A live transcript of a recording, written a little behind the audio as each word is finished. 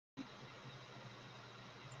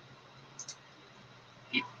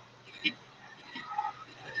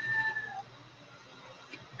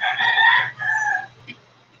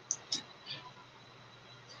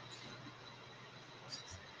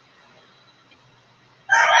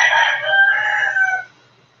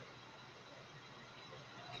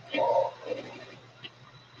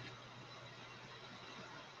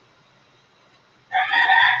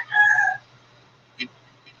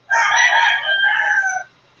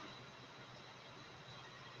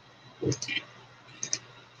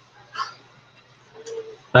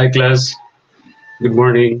Hi class, good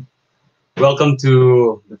morning. Welcome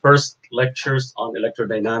to the first lectures on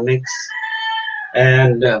electrodynamics.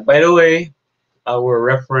 And by the way, our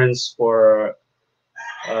reference for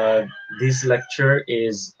uh, this lecture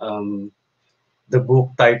is the book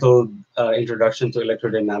titled Introduction to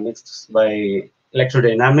Electrodynamics by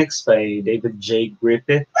David J.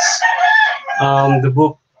 Griffiths. The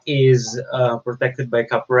book is protected by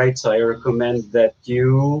copyright, so I recommend that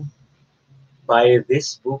you buy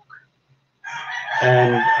this book.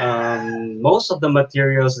 And most of the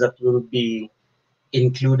materials that will be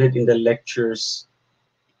included in the lectures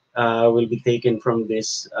will be taken from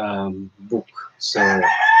this book. So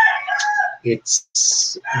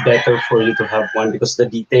it's better for you to have one because the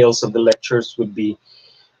details of the lectures would be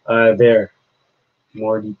there,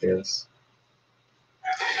 more details.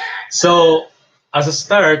 So as a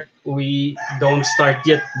start, we don't start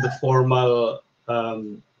yet the formal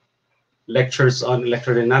lectures on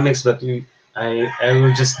electrodynamics, but I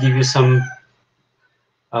will just give you some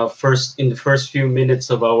in the first few minutes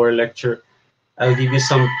of our lecture. I'll give you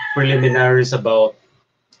some preliminaries about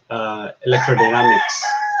electrodynamics.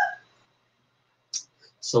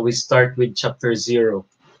 So we start with chapter 0.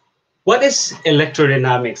 What is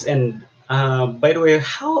electrodynamics? And by the way,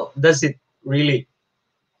 how does it really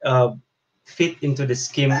uh, fit into the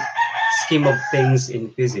scheme of things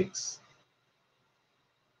in physics?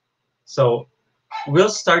 So we'll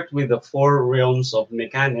start with the 4 realms of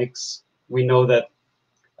mechanics. We know that,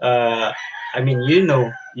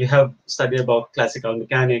 you have studied about classical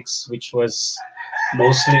mechanics, which was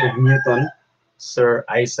mostly of Newton, Sir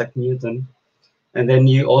Isaac Newton. And then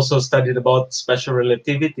you also studied about special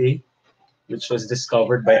relativity, which was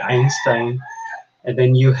discovered by Einstein. And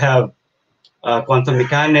then you have quantum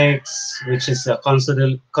mechanics, which is a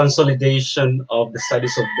consolidation of the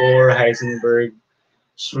studies of Bohr, Heisenberg,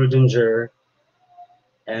 Schrödinger,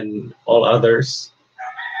 and all others.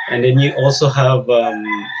 And then you also have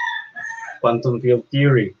quantum field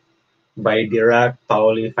theory by Dirac,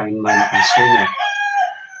 Pauli, Feynman, and Schumann.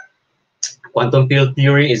 Quantum field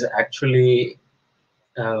theory is actually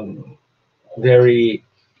um, very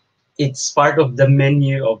it's part of the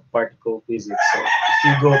menu of particle physics. So if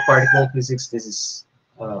you go particle physics, this is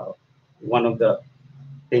one of the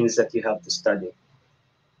things that you have to study.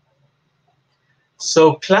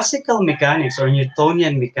 So classical mechanics or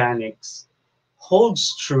Newtonian mechanics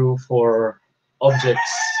holds true for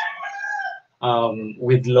objects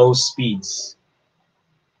with low speeds.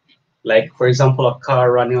 Like, for example, a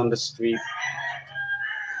car running on the street,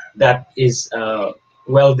 that is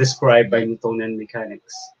well described by Newtonian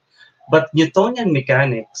mechanics. But Newtonian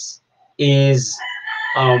mechanics is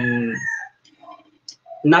um,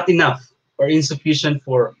 not enough or insufficient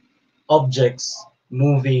for objects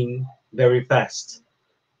moving very fast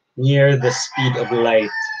near the speed of light.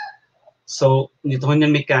 So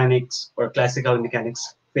Newtonian mechanics or classical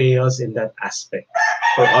mechanics fails in that aspect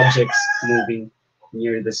for objects moving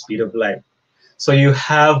near the speed of light. So you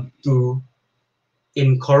have to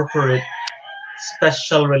incorporate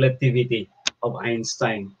special relativity of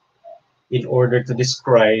Einstein in order to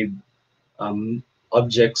describe um,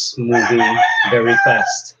 objects moving very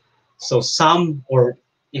fast. So some, or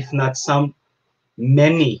if not some,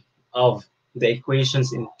 many of the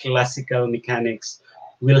equations in classical mechanics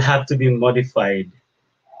will have to be modified,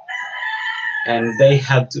 and they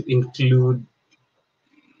have to include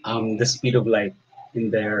the speed of light in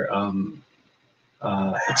their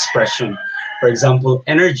expression. For example,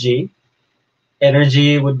 energy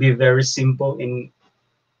would be very simple in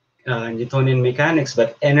Newtonian mechanics,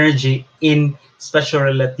 but energy in special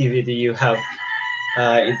relativity, you have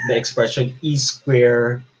the expression E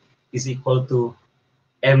square is equal to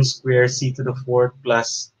m square c to the fourth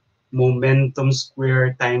plus momentum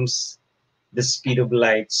square times the speed of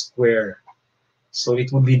light square. So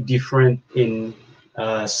it would be different in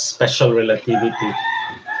special relativity.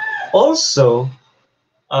 Also,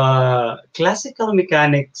 classical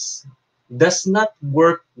mechanics does not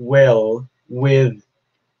work well with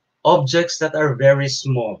objects that are very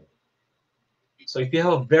small. So if you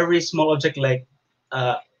have a very small object like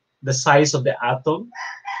uh, the size of the atom,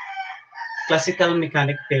 classical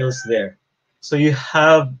mechanics fails there. So you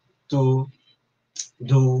have to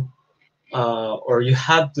do or you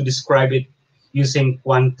have to describe it using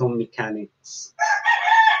quantum mechanics.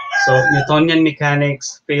 So Newtonian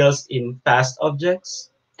mechanics fails in fast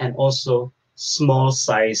objects and also small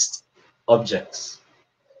sized objects.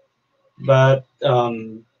 But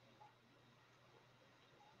the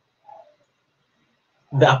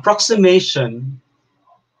approximation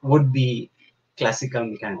would be classical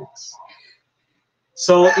mechanics.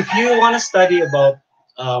 So if you want to study about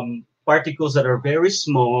particles that are very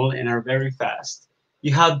small and are very fast,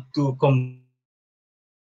 you have to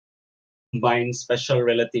combine special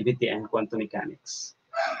relativity and quantum mechanics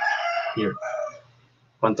here.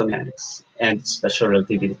 Quantum mechanics and special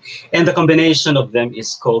relativity. And the combination of them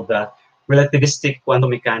is called the relativistic quantum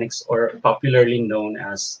mechanics, or popularly known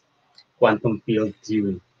as quantum field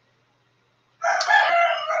theory.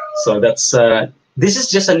 So that's this is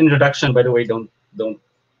just an introduction, by the way. Don't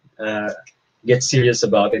uh, get serious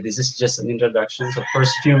about it. This is just an introduction. So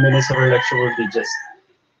first few minutes of our lecture will be just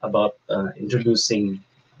about introducing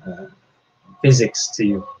uh, physics to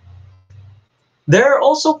you. There are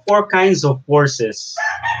also four kinds of forces.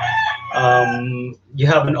 You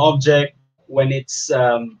have an object when it's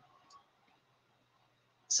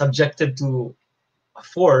subjected to a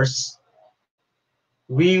force.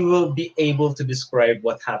 We will be able to describe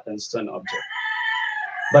what happens to an object.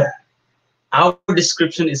 But our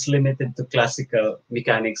description is limited to classical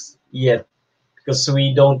mechanics yet, because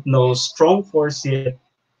we don't know strong force yet,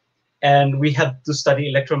 and we have to study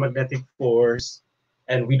electromagnetic force,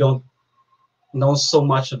 and we don't know so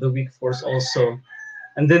much of the weak force also.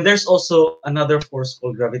 And then there's also another force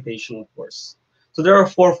called gravitational force. So there are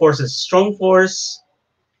four forces. Strong force,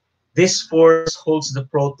 this force holds the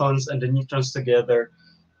protons and the neutrons together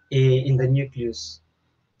in the nucleus.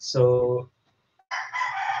 So,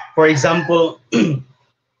 for example,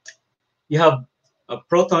 you have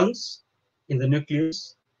protons in the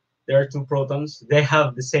nucleus. There are two protons. They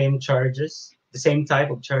have the same charges, the same type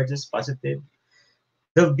of charges, positive.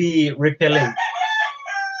 They'll be repelling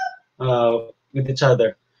with each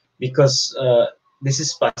other because this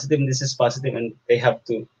is positive and this is positive, and they have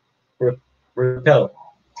to re repel.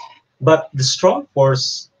 But the strong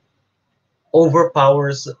force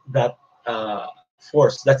overpowers that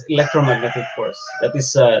force. That's electromagnetic force. That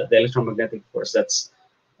is the electromagnetic force that's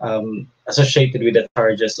associated with the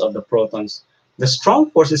charges of the protons. The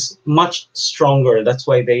strong force is much stronger. That's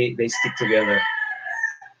why they stick together.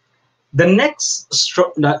 The next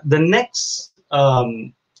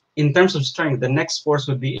in terms of strength, the next force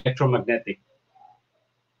would be electromagnetic.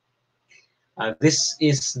 This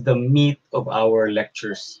is the meat of our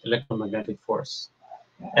lectures, electromagnetic force.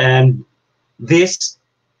 And these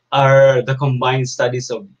are the combined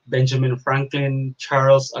studies of Benjamin Franklin,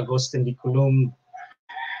 Charles Augustin de Coulomb,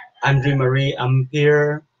 André Marie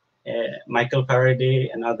Ampere, Michael Faraday,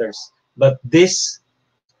 and others. But this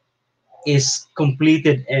is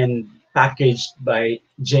completed and packaged by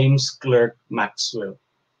James Clerk Maxwell,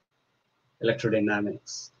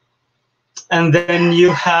 electrodynamics. And then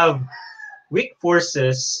you have weak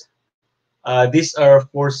forces. These are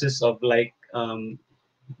forces of like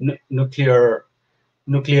nuclear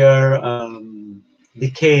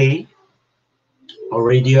decay or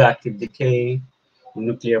radioactive decay,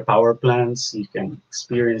 nuclear power plants. You can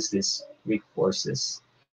experience these weak forces.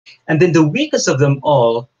 And then the weakest of them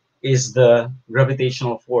all is the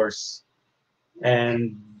gravitational force.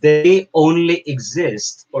 And they only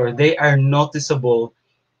exist, or they are noticeable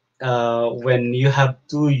when you have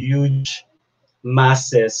two huge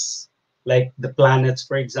masses, like the planets,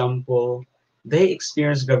 for example. They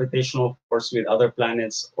experience gravitational force with other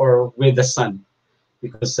planets or with the sun,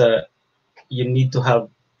 because you need to have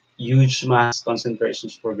huge mass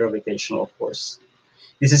concentrations for gravitational force.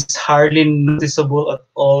 This is hardly noticeable at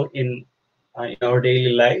all in our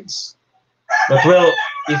daily lives. But well,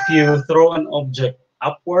 if you throw an object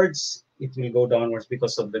upwards, it will go downwards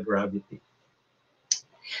because of the gravity.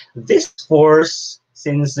 This force,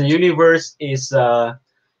 since the universe is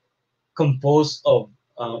composed of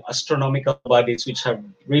astronomical bodies which have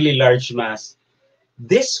really large mass,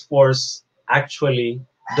 this force actually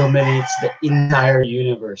dominates the entire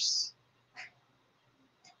universe.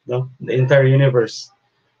 No, the entire universe,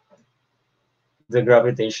 the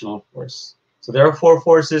gravitational force. So there are four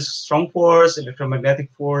forces: strong force,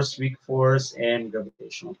 electromagnetic force, weak force, and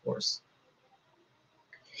gravitational force.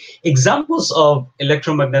 Examples of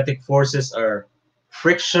electromagnetic forces are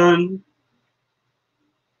friction,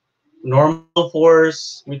 normal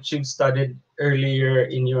force, which you've studied earlier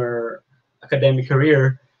in your academic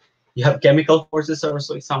career. You have chemical forces are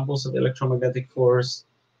also examples of electromagnetic force.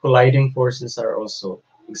 Colliding forces are also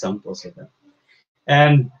examples of them.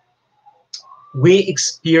 And we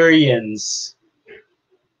experience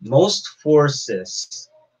most forces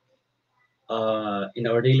in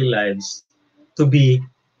our daily lives to be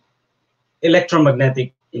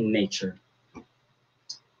electromagnetic in nature,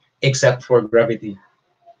 except for gravity.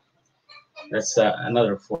 That's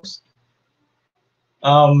another force.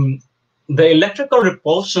 The electrical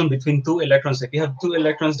repulsion between two electrons, if you have two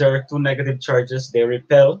electrons, there are two negative charges, they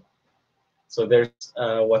repel. So there's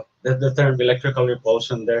what the term electrical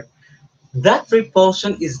repulsion there. That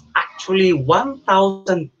repulsion is actually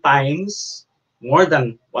 1,000 times, more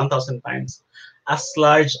than 1,000 times, as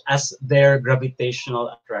large as their gravitational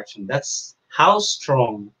attraction. That's how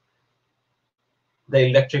strong the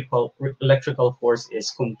electrical force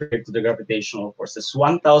is compared to the gravitational force. It's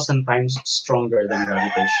 1,000 times stronger than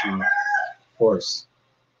gravitational force.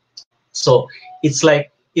 So it's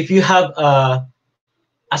like if you have a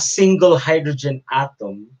single hydrogen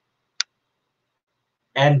atom,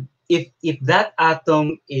 and if that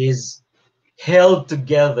atom is held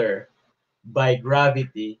together by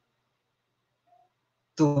gravity,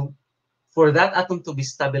 to for that atom to be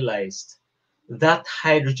stabilized, that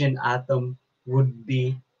hydrogen atom would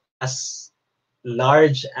be as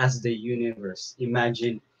large as the universe.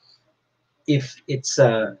 Imagine if it's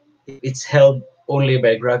held only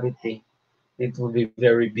by gravity, it will be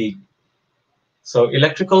very big. So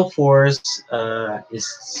electrical force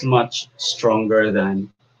is much stronger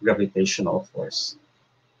than gravitational force.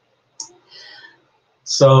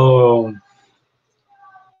 So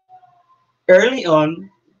early on,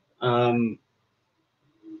 um,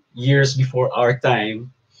 years before our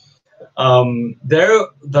time,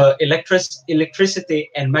 electricity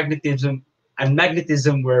and magnetism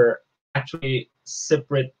were actually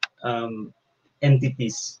separate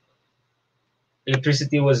entities.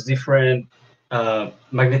 Electricity was different,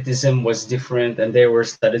 magnetism was different, and they were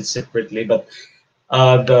studied separately. But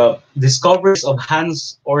the discoveries of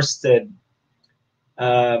Hans Ørsted,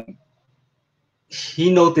 um, he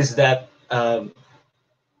noticed that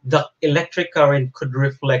the electric current could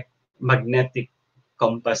reflect magnetic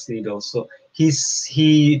compass needles. So he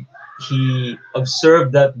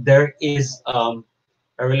observed that there is a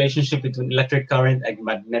relationship between electric current and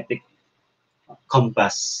magnetic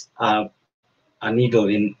compass, a needle.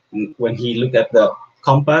 When he looked at the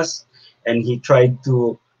compass and he tried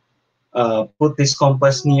to put this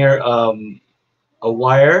compass near a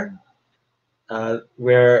wire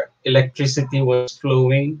where electricity was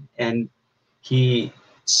flowing, and he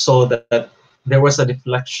saw that there was a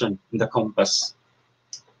deflection in the compass.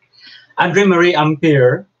 Andre Marie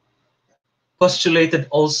Ampere postulated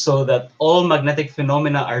also that all magnetic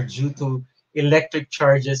phenomena are due to electric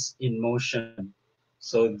charges in motion.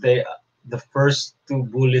 So the first two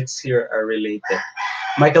bullets here are related.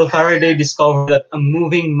 Michael Faraday discovered that a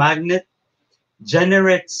moving magnet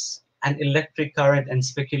generates an electric current and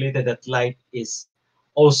speculated that light is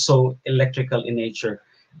also electrical in nature.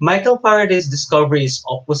 Michael Faraday's discovery is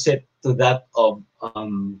opposite to that of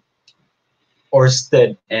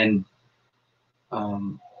Ørsted and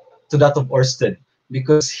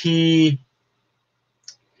because he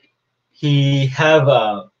have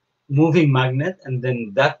a moving magnet, and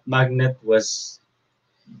then that magnet was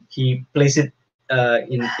he placed it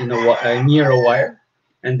near a wire,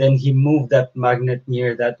 and then he moved that magnet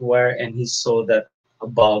near that wire, and he saw that a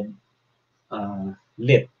bulb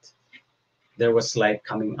lit. There was light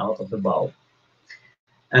coming out of the bulb.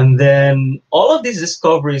 And then all of these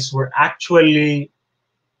discoveries were actually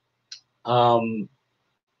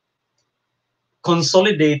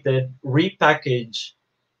consolidated, repackaged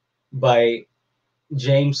by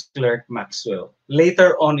James Clerk Maxwell.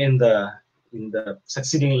 Later on in the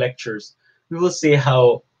succeeding lectures, we will see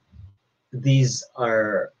how these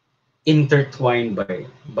are intertwined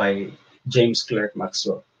by James Clerk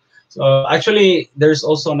Maxwell. So actually, there's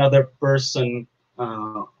also another person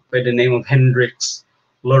by the name of Hendrix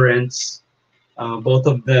Lorentz. Both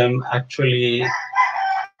of them actually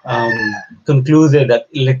concluded that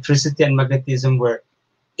electricity and magnetism were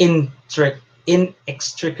inextricably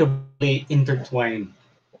intertwined.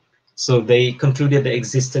 So they concluded the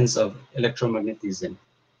existence of electromagnetism.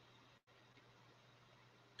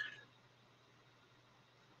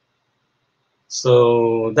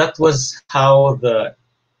 So that was how the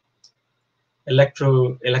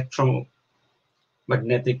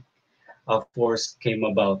electromagnetic force came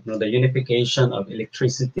about. The unification of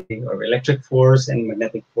electricity or electric force and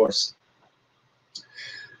magnetic force.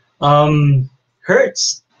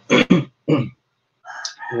 Hertz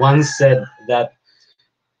once said that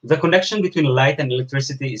the connection between light and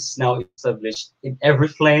electricity is now established. In every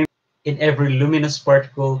flame, in every luminous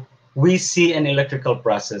particle, we see an electrical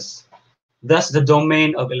process. Thus, the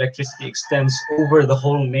domain of electricity extends over the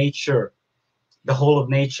whole of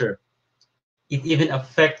nature. It even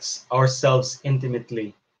affects ourselves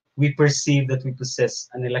intimately. We perceive that we possess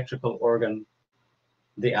an electrical organ,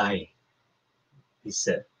 the eye, he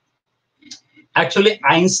said. Actually,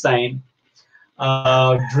 Einstein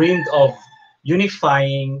dreamed of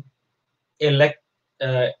unifying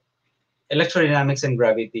electrodynamics and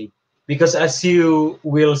gravity, because as you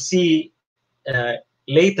will see uh,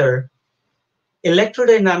 later,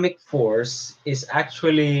 electrodynamic force is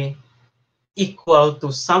actually equal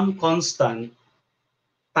to some constant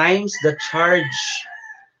times the charge.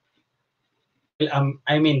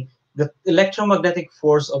 I mean, the electromagnetic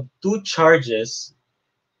force of two charges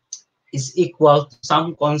is equal to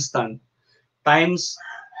some constant times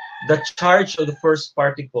the charge of the first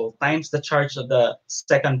particle times the charge of the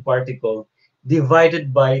second particle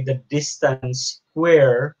divided by the distance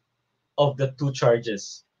square of the two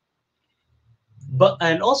charges. But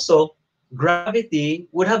and also gravity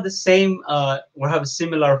would have the same would have a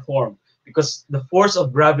similar form, because the force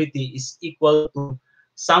of gravity is equal to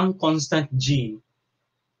some constant g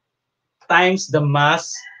times the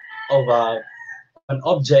mass of an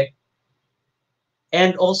object,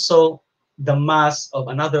 and also the mass of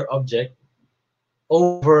another object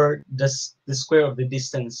over the square of the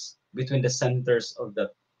distance between the centers of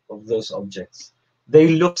those objects. They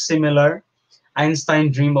look similar.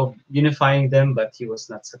 Einstein dreamed of unifying them, but he was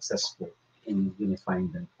not successful in unifying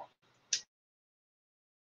them.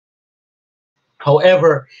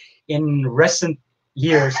 However, in recent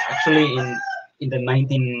years, actually in the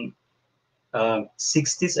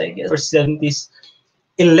 1960s, I guess, or 70s,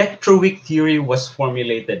 electroweak theory was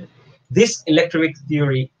formulated. This electroweak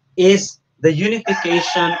theory is the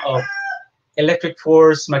unification of electric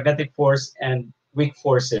force, magnetic force, and weak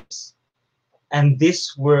forces. And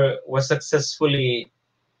this was successfully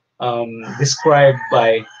described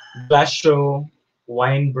by Glashow,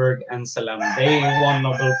 Weinberg, and Salam. They won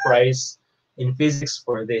Nobel Prize in physics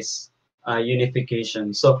for this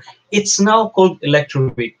unification. So it's now called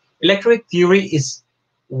electroweak. Electroweak theory is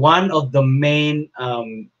one of the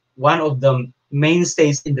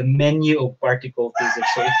mainstays in the menu of particle physics.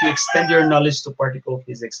 So if you extend your knowledge to particle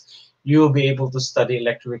physics, you will be able to study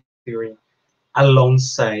electroweak theory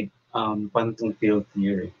alongside quantum field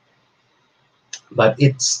theory. But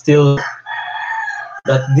it's still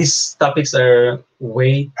that these topics are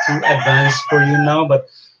way too advanced for you now. But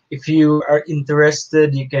if you are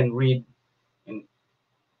interested, you can read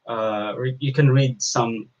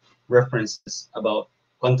some references about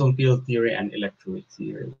quantum field theory and electroweak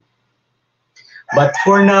theory. But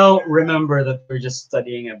for now, remember that we're just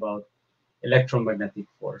studying about electromagnetic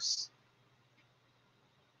force.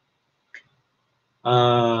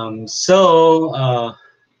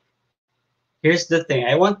 Here's the thing.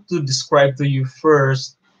 I want to describe to you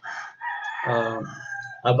first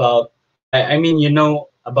about, I mean, you know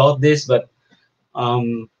about this, but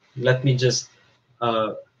let me just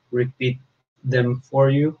repeat them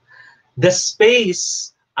for you. The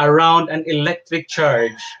space around an electric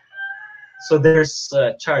charge, so there's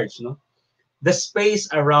a charge, no? The space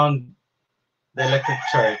around the electric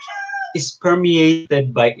charge is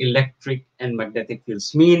permeated by electric and magnetic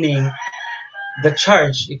fields, meaning the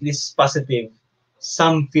charge, if it is positive,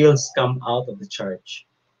 some fields come out of the charge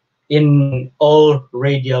in all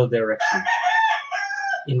radial directions.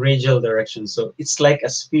 In radial direction. So it's like a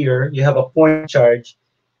sphere. You have a point charge,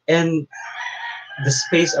 and the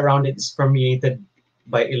space around it is permeated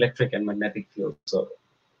by electric and magnetic field. So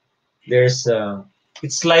there's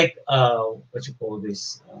it's like what you call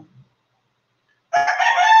this?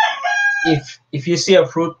 If you see a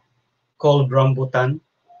fruit called rambutan,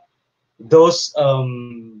 those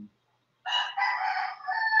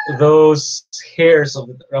hairs of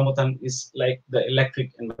the rambutan is like the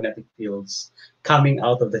electric and magnetic fields coming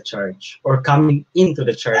out of the charge or coming into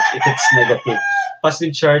the charge. If it's negative,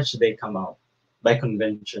 positive charge, they come out by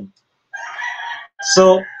convention.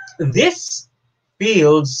 So these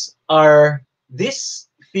fields by the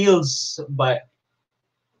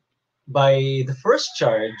first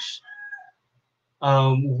charge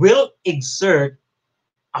will exert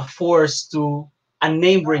a force to a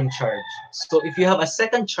neighboring charge. So if you have a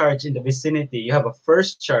second charge in the vicinity, you have a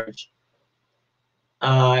first charge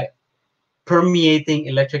permeating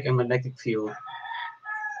electric and magnetic field.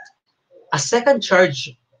 A second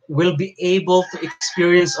charge will be able to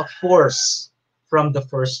experience a force from the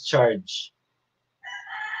first charge.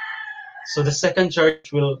 So the second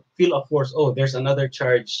charge will feel a force. Oh, there's another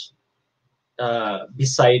charge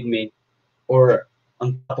beside me, or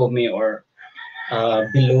on top of me, or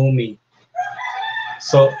below me.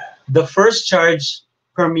 So the first charge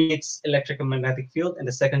permeates electric and magnetic field, and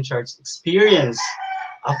the second charge experience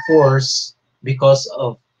a force because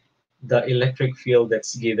of the electric field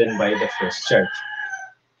that's given by the first charge.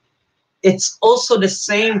 It's also the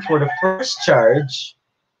same for the first charge.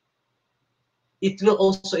 It will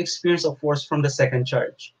also experience a force from the second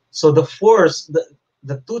charge. So the force,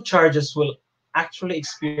 the two charges will actually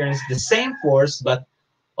experience the same force but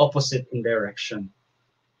opposite in direction,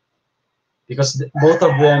 because both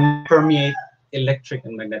of them permeate electric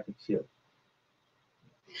and magnetic field.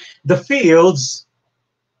 The fields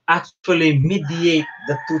actually mediate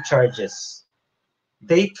the two charges.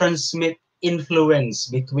 They transmit influence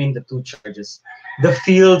between the two charges. The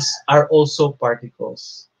fields are also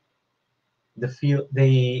particles.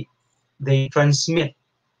 They transmit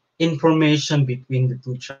information between the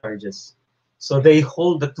two charges. So they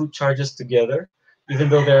hold the two charges together, even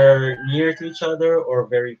though they're near to each other or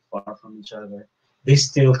very far from each other. They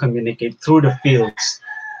still communicate through the fields.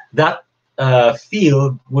 That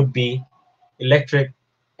field would be electric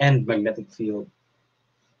and magnetic field.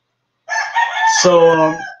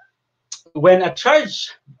 So when a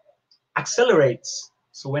charge accelerates,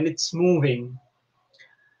 so when it's moving,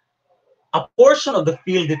 a portion of the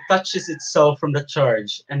field detaches itself from the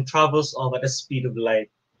charge and travels off at the speed of light.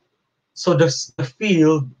 So the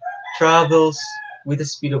field travels with the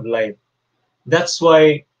speed of light. That's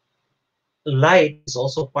why light is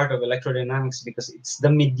also part of electrodynamics, because it's the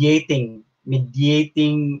mediating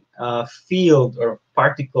field or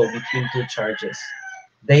particle between two charges.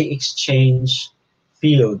 They exchange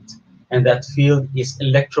field, and that field is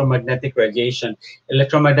electromagnetic radiation.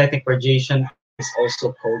 Electromagnetic radiation is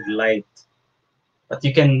also called light. But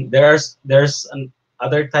you can there's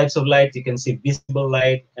other types of light. You can see visible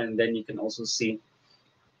light, and then you can also see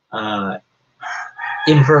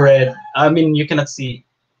infrared. I mean, you cannot see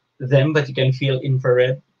them, but you can feel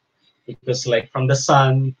infrared. Because like from the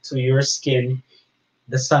sun to your skin,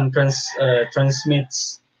 the sun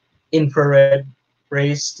transmits infrared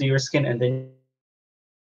rays to your skin, and then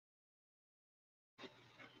you can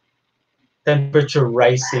feel temperature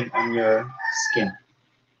rising on your skin.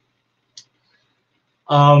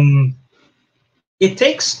 It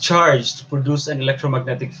takes charge to produce an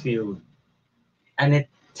electromagnetic field, and it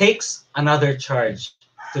takes another charge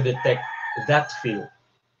to detect that field.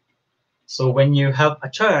 So when you have a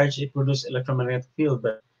charge, it produces electromagnetic field,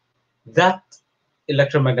 but that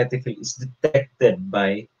electromagnetic field is detected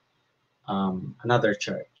by another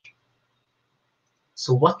charge.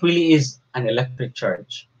 So what really is an electric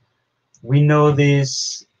charge? We know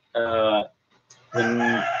this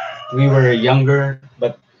when we were younger,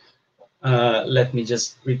 but let me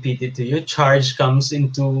just repeat it to you. Charge comes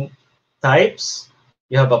in two types.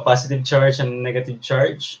 You have a positive charge and a negative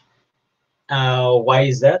charge. Why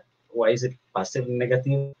is that? Why is it positive and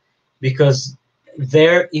negative? Because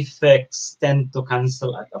their effects tend to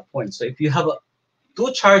cancel at a point. So if you have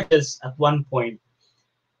two charges at one point,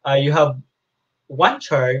 you have one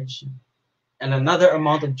charge and another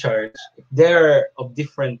amount of charge. If they're of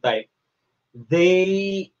different type,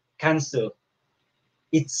 they cancel.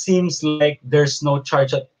 It seems like there's no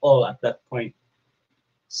charge at all at that point.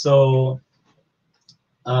 So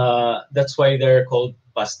that's why they're called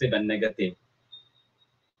positive and negative.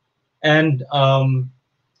 And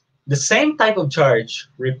the same type of charge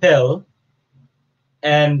repel,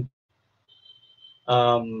 and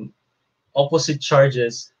opposite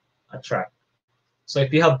charges attract. So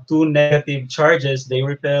if you have two negative charges, they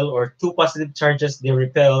repel, or two positive charges, they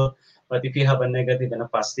repel. But if you have a negative and a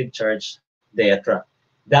positive charge, they attract.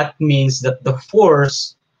 That means that the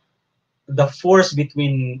force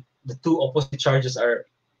between the two opposite charges are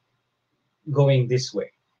going this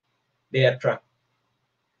way. They attract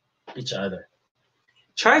each other.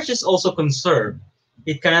 Charge is also conserved.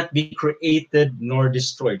 It cannot be created nor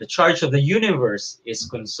destroyed. The charge of the universe is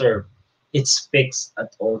conserved. It's fixed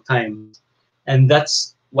at all times. And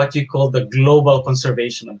that's what you call the global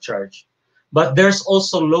conservation of charge. But there's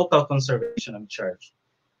also local conservation of charge.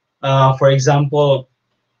 For example,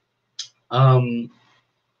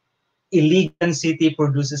 Iligan City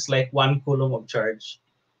produces like 1 coulomb of charge.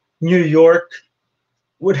 New York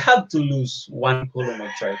would have to lose 1 coulomb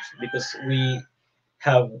of charge, because we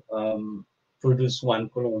have produced 1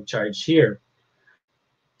 coulomb of charge here.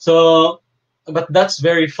 So, but that's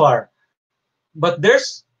very far. But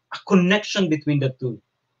there's a connection between the two.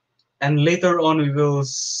 And later on, we will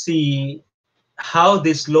see how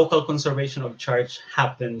this local conservation of charge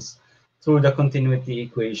happens through the continuity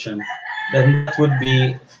equation. Then that would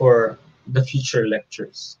be for the future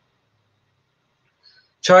lectures.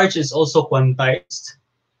 Charge is also quantized.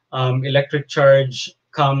 Electric charge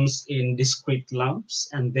comes in discrete lumps,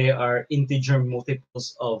 and they are integer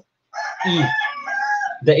multiples of E.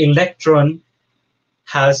 The electron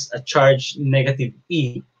has a charge negative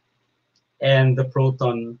E, and the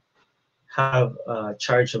proton have a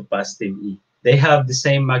charge of positive E. They have the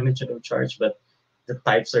same magnitude of charge, but the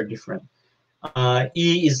types are different.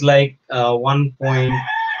 E is like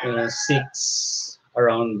 1.6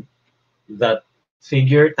 around that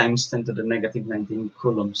figure, times 10 to the negative 19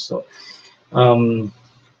 coulombs. So,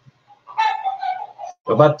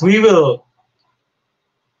 but we will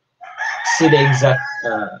see the exact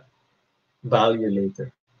value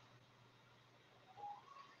later.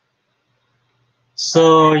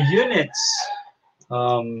 So units,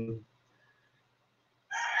 the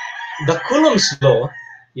Coulomb's law,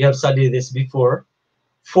 you have studied this before.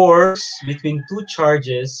 Force between two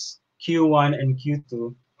charges, Q1 and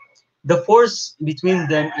Q2, the force between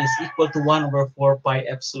them is equal to 1 over 4 pi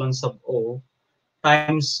epsilon sub O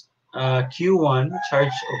times Q1, charge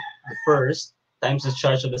of the first, times the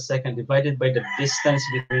charge of the second, divided by the distance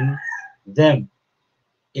between them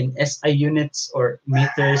in SI units or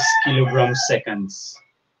meters, kilograms, seconds.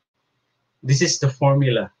 This is the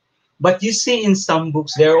formula. But you see in some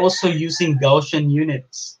books, they're also using Gaussian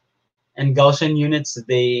units. And Gaussian units,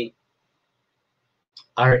 they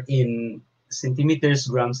are in centimeters,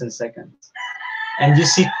 grams, and seconds. And you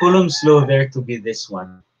see Coulomb's law there to be this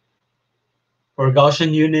one. For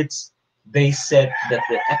Gaussian units, they said that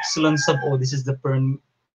the epsilon sub O, this is the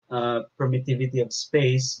permittivity of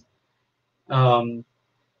space, or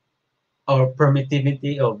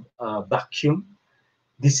permittivity of vacuum.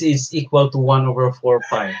 This is equal to 1 over 4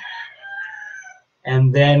 pi.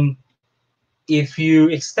 And then if you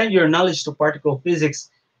extend your knowledge to particle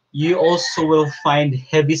physics, you also will find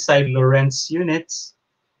Heaviside Lorentz units,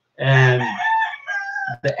 and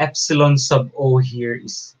the epsilon sub O here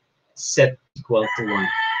is set equal to 1.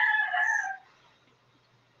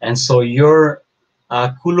 And so your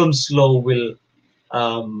Coulomb's law will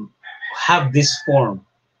have this form.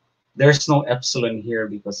 There's no epsilon here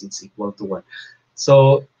because it's equal to 1.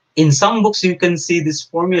 So in some books you can see this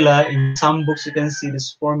formula, in some books you can see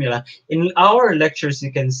this formula. In our lectures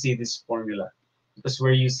you can see this formula because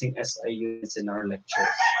we're using SI units in our lectures.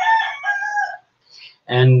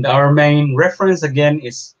 And our main reference again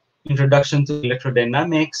is Introduction to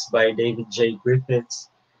Electrodynamics by David J. Griffiths,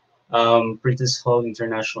 Prentice Hall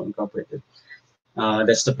International Incorporated.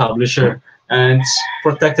 That's the publisher, and it's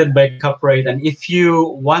protected by copyright. And if you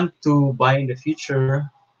want to buy in the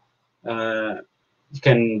future, you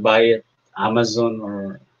can buy it Amazon,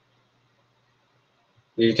 or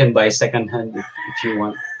you can buy secondhand if you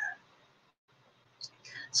want.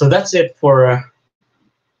 So that's it for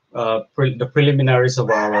the preliminaries of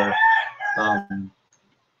our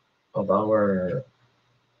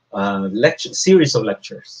lecture series of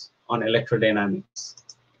lectures on electrodynamics.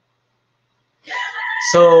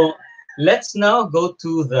 So let's now go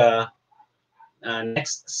to the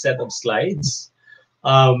next set of slides.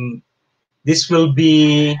 This will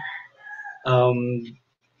be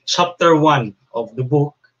chapter 1 of the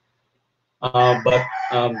book, but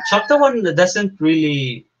chapter 1 doesn't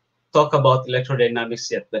really talk about electrodynamics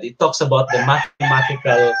yet, but it talks about the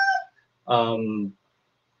mathematical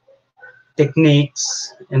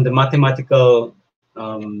techniques and the mathematical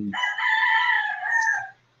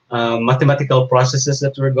mathematical processes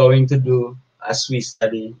that we're going to do as we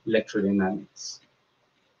study electrodynamics.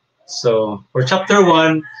 So for chapter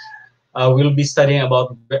 1, we'll be studying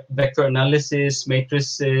about vector analysis,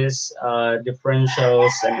 matrices,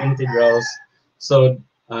 differentials, and integrals. So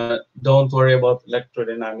don't worry about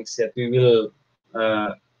electrodynamics yet. We will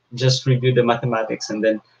just review the mathematics, and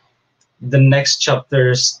then the next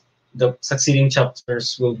chapters, the succeeding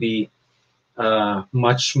chapters, will be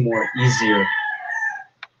much more easier.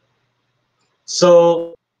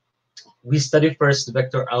 So we study first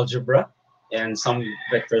vector algebra and some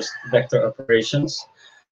vector operations.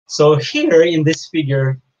 So here in this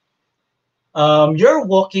figure, you're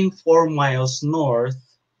walking 4 miles north,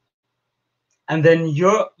 and then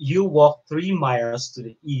you walk 3 miles to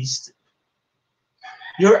the east.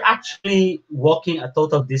 You're actually walking a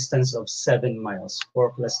total distance of 7 miles,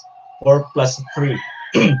 4 plus 3.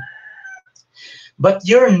 But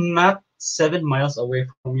you're not 7 miles away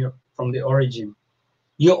from the origin.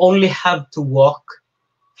 You only have to walk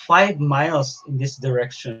 5 miles in this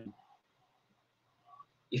direction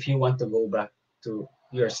if you want to go back to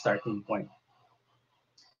your starting point.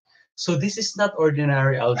 So this is not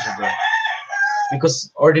ordinary algebra,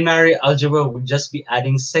 because ordinary algebra would just be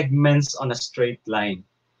adding segments on a straight line.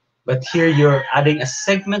 But here you're adding a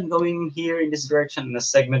segment going here in this direction and a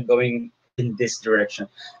segment going in this direction.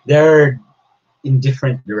 They're in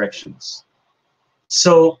different directions.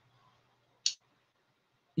 So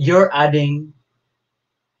you're adding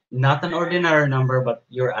not an ordinary number, but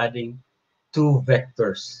you're adding 2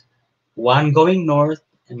 vectors, one going north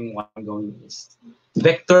and one going east.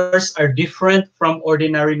 Vectors are different from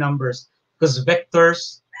ordinary numbers because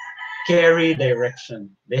vectors carry direction.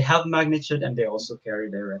 They have magnitude and they also carry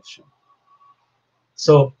direction.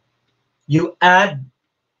 So you add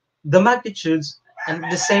the magnitudes, and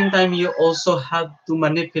at the same time you also have to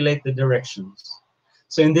manipulate the directions.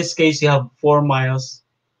 So in this case, you have 4 miles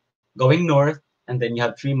going north, and then you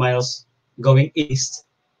have 3 miles going east,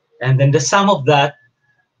 and then the sum of that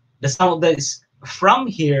is from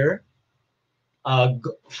here,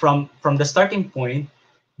 from the starting point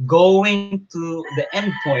going to the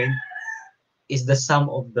end point is the sum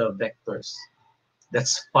of the vectors.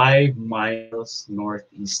 That's 5 miles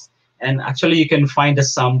northeast. And actually, you can find the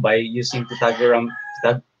sum by using Pythagorean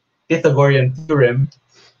theorem,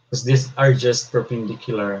 because these are just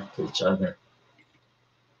perpendicular to each other.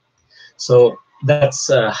 So that's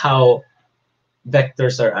how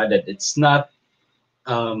vectors are added. It's not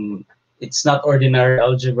ordinary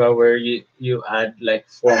algebra where you add like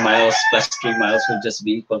 4 miles plus 3 miles will just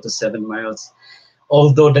be equal to 7 miles.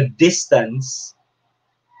 Although the distance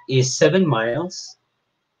is 7 miles,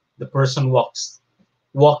 the person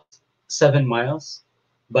walked 7 miles,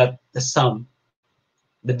 but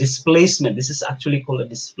the displacement, this is actually called a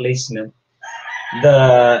displacement.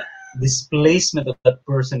 The displacement of that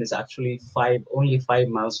person is actually only 5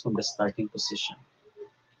 miles from the starting position.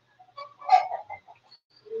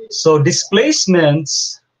 So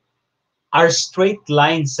displacements are straight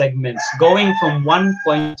line segments going from one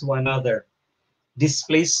point to another.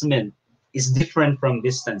 Displacement is different from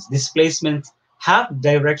distance. Displacement have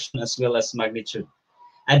direction as well as magnitude,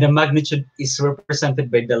 and the magnitude is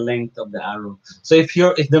represented by the length of the arrow. So if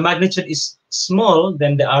the magnitude is small,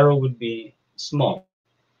 then the arrow would be small,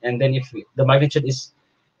 and then if the magnitude is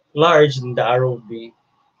large, then the arrow would be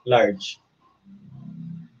large.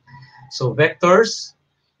 So vectors,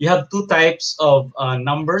 you have two types of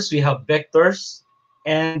numbers. We have vectors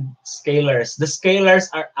and scalars. The scalars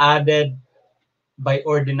are added by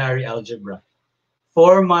ordinary algebra.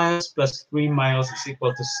 4 miles plus 3 miles is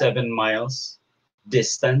equal to 7 miles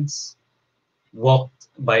distance walked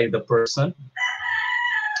by the person.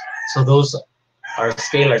 So those are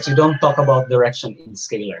scalars. You don't talk about direction in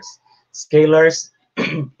scalars. Scalars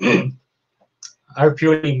are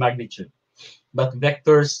purely magnitude, but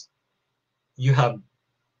vectors, you have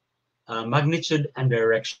magnitude and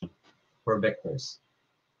direction for vectors.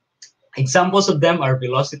 Examples of them are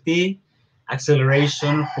velocity,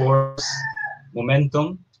 acceleration, force,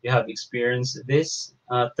 momentum. You have experienced these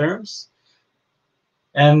terms.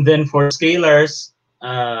 And then for scalars,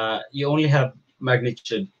 you only have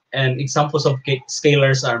magnitude. And examples of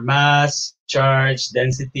scalars are mass, charge,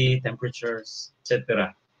 density, temperatures,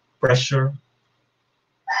 etc. Pressure.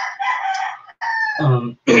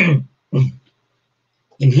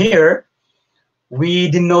 In here,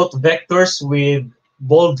 we denote vectors with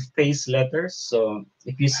bold-faced letters. So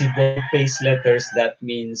if you see bold-faced letters, that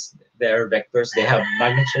means they are vectors. They have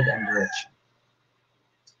magnitude and direction.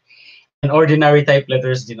 And ordinary type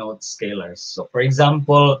letters denote scalars. So for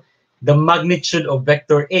example, the magnitude of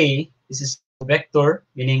vector A, this is a vector,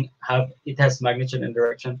 meaning it has magnitude and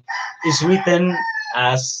direction, is written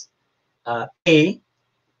as A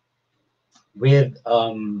with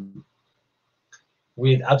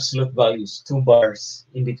absolute values, 2 bars,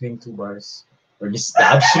 in between 2 bars. Or this is the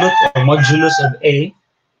absolute or modulus of A.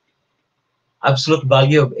 Absolute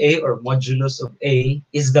value of A or modulus of A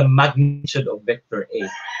is the magnitude of vector A.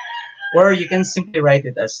 Or you can simply write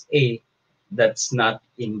it as A, that's not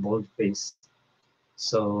in boldface.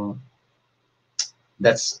 So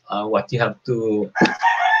that's what you have to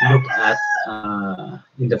look at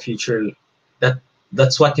in the future.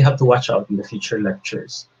 That's what you have to watch out in the future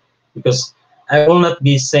lectures, because I will not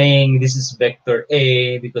be saying this is vector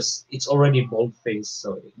A because it's already boldface.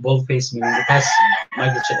 So boldface meaning it has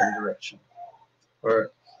magnitude and direction.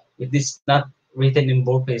 Or if it's not written in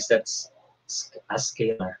boldface, that's a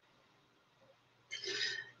scalar.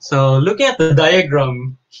 So looking at the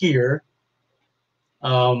diagram here,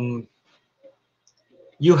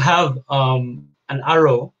 you have an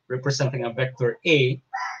arrow representing a vector A.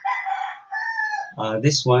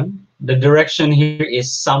 This one, the direction here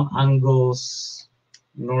is some angles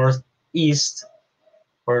northeast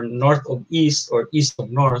or north of east or east of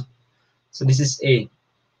north. So this is A.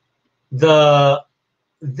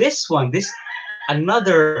 This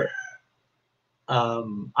another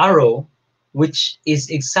arrow, which is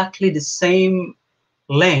exactly the same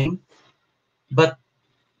length, but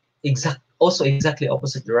also exactly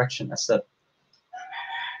opposite direction as that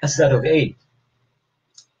of A.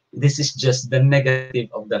 This is just the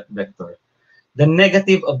negative of that vector. The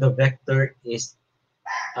negative of the vector is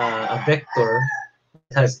a vector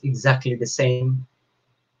that has exactly the same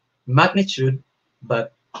magnitude,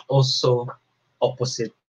 but also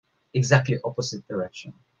exactly opposite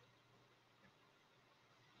direction.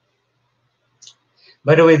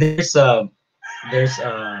 By the way, there's a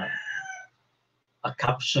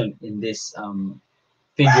caption in this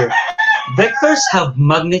figure. Vectors have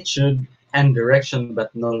magnitude and direction,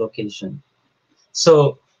 but no location.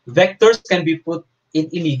 So vectors can be put in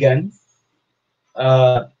Iligan.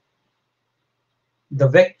 Uh, the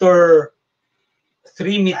vector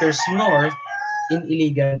 3 meters north in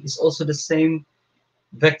Iligan is also the same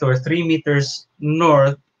vector 3 meters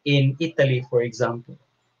north in Italy, for example.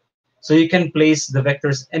 So you can place the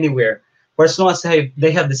vectors anywhere. For as long as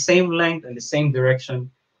they have the same length and the same direction,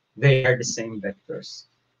 they are the same vectors.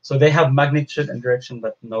 So they have magnitude and direction,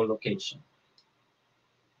 but no location.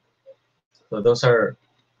 So those are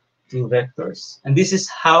two vectors. And this is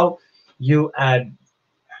how you add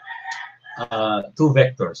two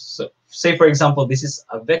vectors. So say, for example, this is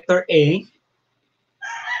a vector A.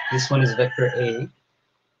 This one is vector A.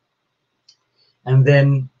 And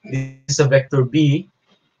then this is a vector B.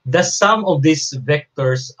 The sum of these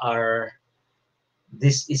vectors are,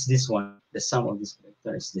 this is this one. The sum of this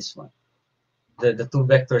vector is this one. The two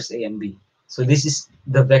vectors A and B. So this is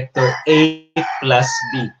the vector A plus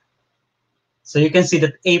B. So you can see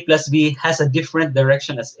that A plus B has a different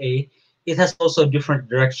direction as A. It has also a different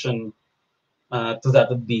direction to that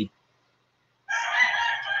of B.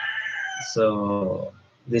 So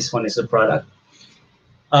this one is a product.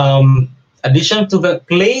 Addition to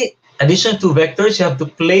vectors, you have to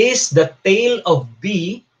place the tail of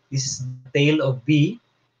B. This is the tail of B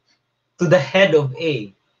to the head of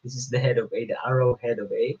A. This is the head of A, the arrow head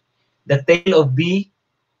of A. The tail of B,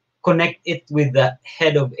 connect it with the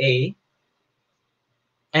head of A.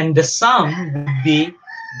 And the sum would be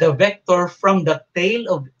the vector from the tail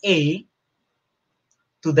of A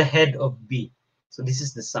to the head of B. So this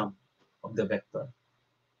is the sum of the vector.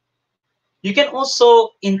 You can also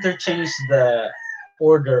interchange the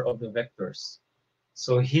order of the vectors.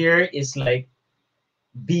 So here is like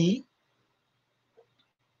B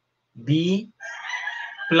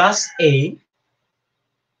plus A.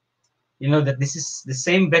 You know that this is the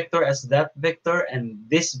same vector as that vector, and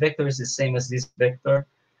this vector is the same as this vector.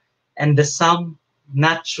 And the sum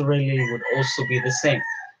naturally would also be the same.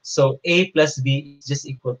 So A plus B is just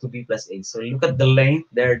equal to B plus A. So look at the length,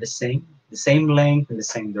 they're the same length and the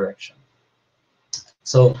same direction.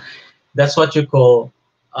 So that's what you call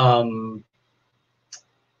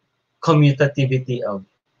commutativity of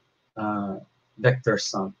vector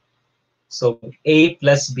sum. So A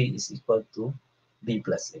plus B is equal to B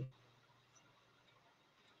plus A.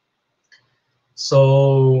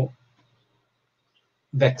 So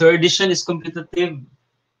vector addition is commutative.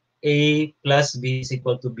 A plus B is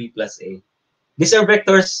equal to B plus A. These are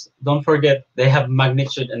vectors, don't forget, they have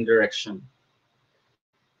magnitude and direction.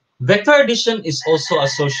 Vector addition is also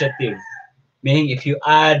associative, meaning if you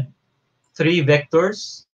add three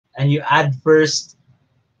vectors and you add first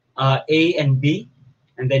A and B,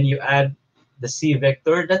 and then you add the C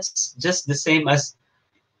vector, that's just the same as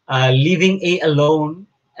leaving A alone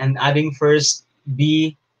and adding first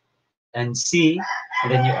B and C,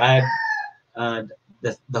 and then you add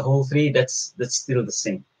the whole three. That's still the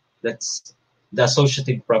same. That's the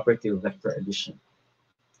associative property of vector addition.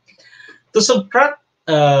 To subtract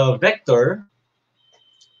vector,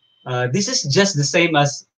 this is just the same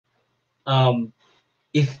as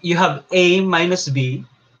if you have A minus B,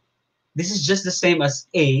 this is just the same as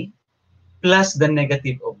A plus the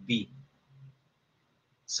negative of B.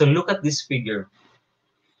 So look at this figure.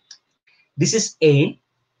 This is A.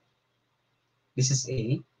 This is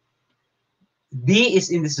A. B is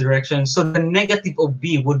in this direction. So the negative of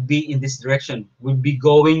B would be in this direction, would be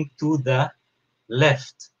going to the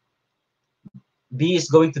left. B is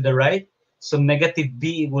going to the right. So negative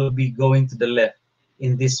B will be going to the left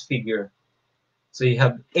in this figure. So you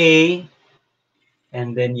have A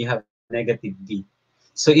and then you have negative B.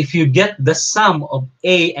 So if you get the sum of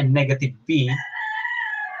A and negative B,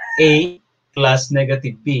 A plus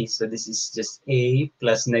negative B, so this is just A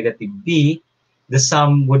plus negative B, the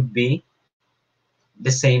sum would be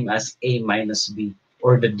the same as A minus B,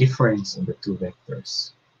 or the difference of the two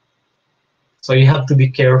vectors. So you have to be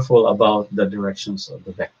careful about the directions of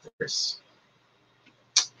the vectors.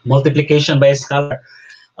 Multiplication by a scalar.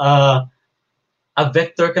 A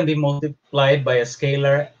vector can be multiplied by a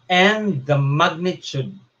scalar and the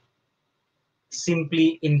magnitude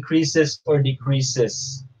simply increases or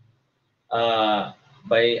decreases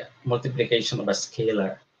by multiplication of a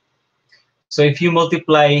scalar. So if you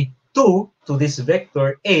multiply 2 to this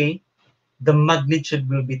vector A, the magnitude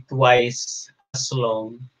will be twice as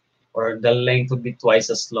long, or the length would be twice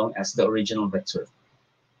as long as the original vector.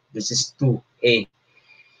 This is 2A.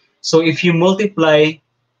 So if you multiply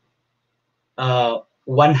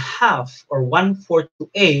 1/2 or 1/4 to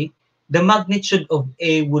A, the magnitude of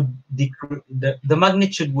A would decrease. The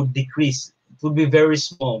magnitude would decrease. It would be very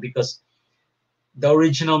small because the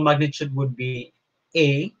original magnitude would be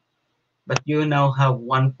A, but you now have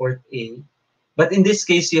 1/4 A. But in this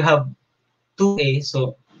case, you have 2A,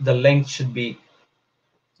 so the length should be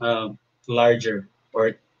larger,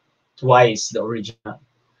 or twice the original.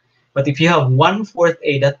 But if you have 1/4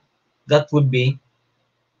 A, that would be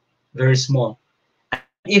very small.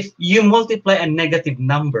 If you multiply a negative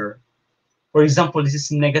number, for example, this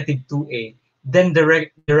is negative 2A, then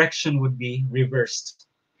the direction would be reversed.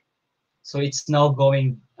 So it's now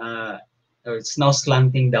going, or it's now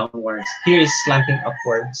slanting downwards. Here is slanting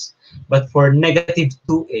upwards, but for negative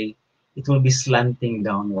 2A, it will be slanting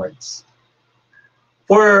downwards.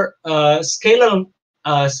 For scalar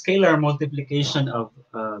multiplication of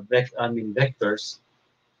vectors,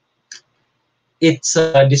 it's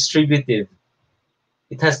distributive.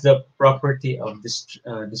 It has the property of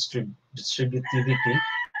distributivity,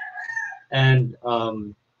 and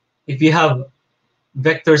if you have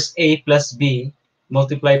vectors A plus B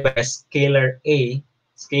multiplied by a scalar A,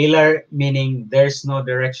 scalar meaning there's no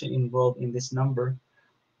direction involved in this number,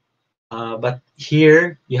 but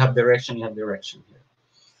here you have direction, you have direction here.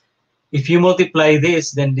 If you multiply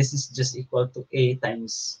this, then this is just equal to A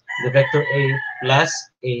times the vector A plus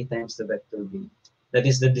A times the vector B. That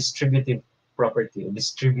is the distributive property, or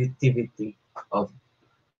distributivity of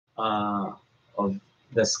uh, of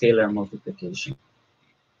the scalar multiplication.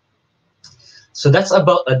 So that's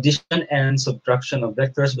about addition and subtraction of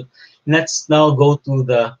vectors. But let's now go to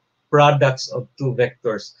the products of two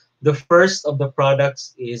vectors. The first of the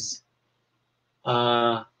products is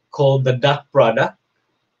called the dot product.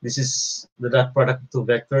 This is the dot product of two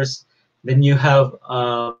vectors. Then you have,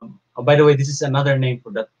 oh, by the way, this is another name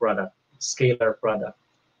for dot product, scalar product.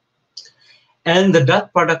 And the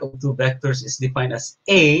dot product of two vectors is defined as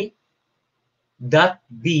A dot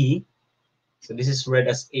B. So this is read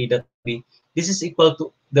as A dot B. This is equal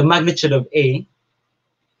to the magnitude of A,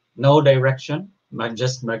 no direction,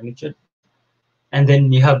 just magnitude. And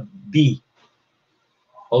then you have B,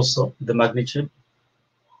 also the magnitude,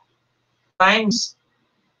 times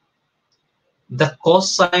the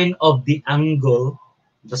cosine of the angle,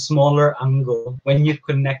 the smaller angle, when you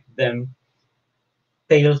connect them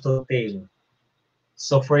tail to tail.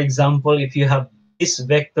 So for example, if you have this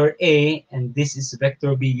vector A and this is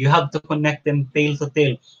vector B, you have to connect them tail to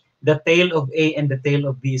tail. The tail of A and the tail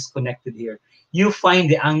of B is connected here. You find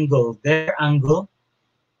the angle, their angle.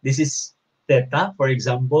 This is theta, for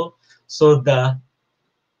example. So the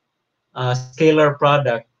scalar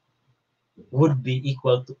product would be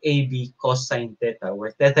equal to AB cosine theta,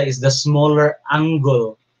 where theta is the smaller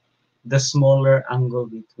angle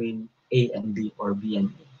between A and B, or B and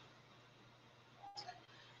A.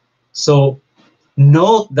 So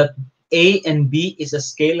note that A and B is a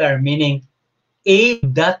scalar, meaning A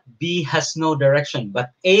dot B has no direction,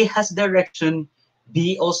 but A has direction,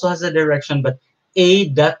 B also has a direction, but A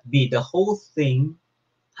dot B, the whole thing,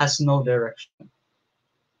 has no direction.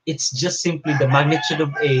 It's just simply the magnitude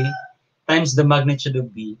of A times the magnitude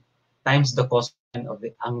of B times the cosine of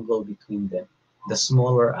the angle between them, the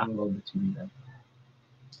smaller angle between them.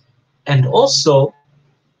 And also,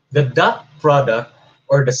 the dot product,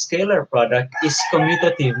 or the scalar product, is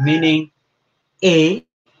commutative, meaning A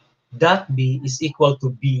dot B is equal to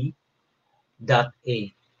B dot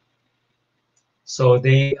A. So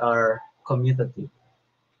they are commutative,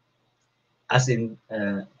 as in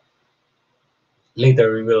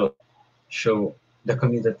later we will show the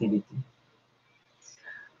commutativity.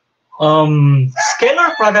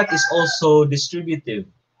 Scalar product is also distributive.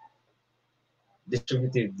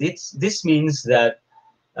 This means that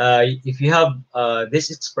if you have this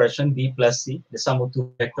expression B plus C, the sum of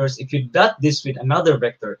two vectors, if you dot this with another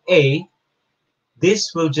vector A,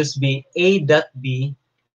 this will just be A dot B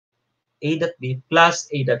plus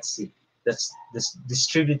A dot C. That's this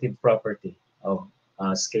distributive property of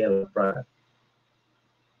scalar product.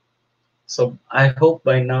 So I hope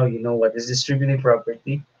by now you know what is distributive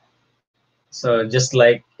property. So just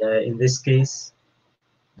like in this case,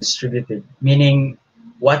 distributive, meaning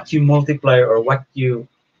what you multiply or what you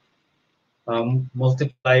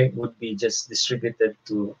multiply would be just distributed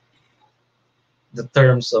to the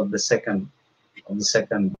terms of the second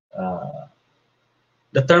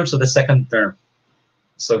term.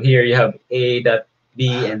 So here you have A dot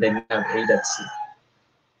B and then you have A dot C.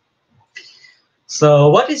 So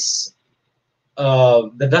what is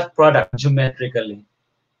the dot product geometrically?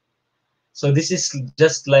 So this is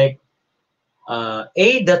just like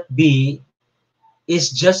A dot B is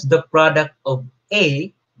just the product of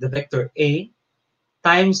A, the vector A,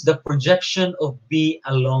 times the projection of B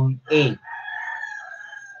along A.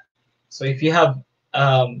 So if you have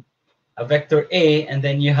a a vector A, and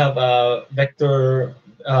then you have a vector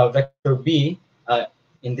B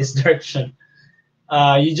in this direction,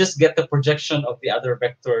 you just get the projection of the other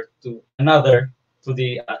vector to another to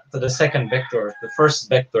the second vector, the first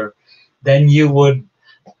vector, then you would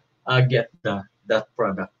get the dot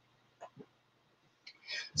product.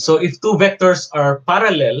 So if two vectors are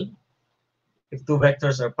parallel,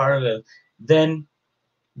 then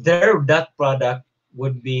their dot product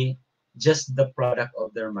would be just the product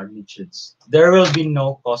of their magnitudes. There will be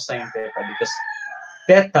no cosine theta because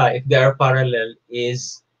theta, if they are parallel,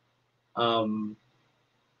 is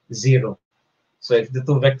 0. So if the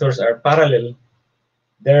two vectors are parallel,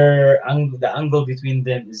 the angle between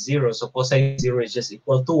them is 0. So cosine 0 is just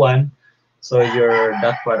equal to 1. So your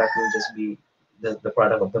dot product will just be the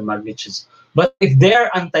product of the magnitudes. But if they are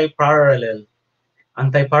anti-parallel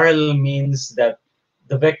means that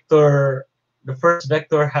the first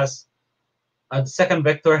vector has, the second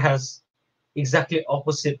vector has exactly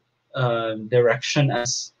opposite direction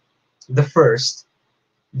as the first.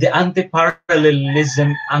 The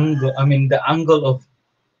anti-parallelism angle, I mean the angle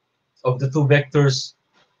of the two vectors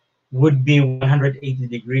would be 180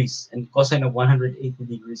 degrees, and cosine of 180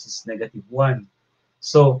 degrees is -1.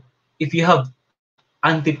 So if you have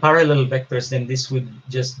anti-parallel vectors, then this would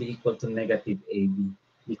just be equal to -AB,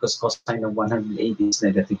 because cosine of 180 is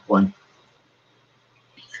 -1.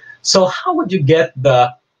 So how would you get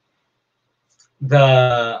the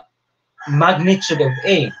magnitude of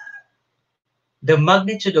A? The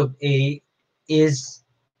magnitude of A is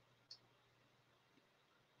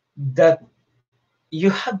that you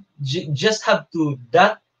just have to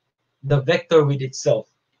dot the vector with itself.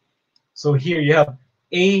 So here you have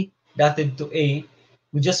A dotted to A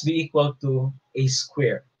would just be equal to A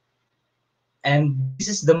square. And this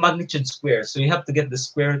is the magnitude square. So you have to get the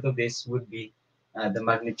square root of this would be the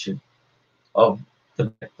magnitude of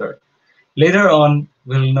the vector. Later on,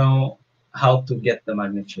 we'll know how to get the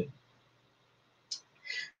magnitude.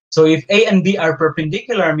 So if A and B are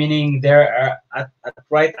perpendicular, meaning they're at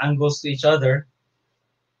right angles to each other,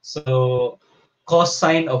 so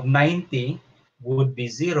cosine of 90 would be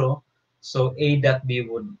 0. So A dot B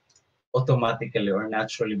would automatically or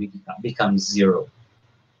naturally become 0.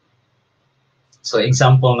 So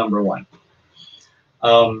example number 1.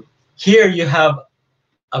 Here you have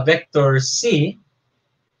a vector C.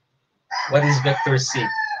 What is vector C?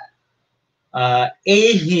 A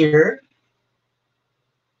here,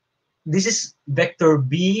 this is vector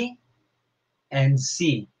B and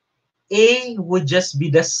C. A would just be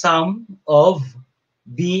the sum of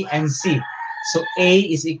B and C. So A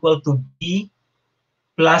is equal to B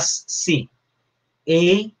plus C.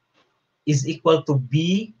 A is equal to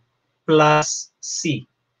B plus C.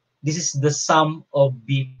 This is the sum of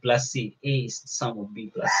B plus C. A is the sum of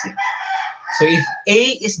B plus C. So if A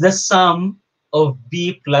is the sum of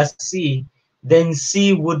B plus C, then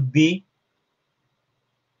C would be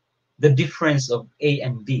the difference of A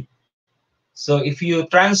and B. So if you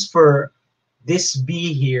transfer this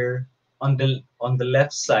B here on the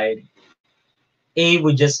left side, A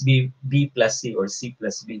would just be B plus C or C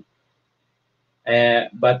plus B.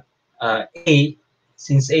 But A,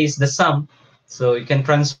 since A is the sum, so you can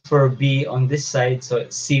transfer B on this side, so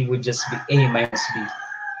C would just be A minus B.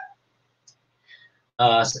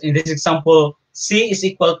 So in this example, C is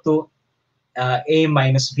equal to A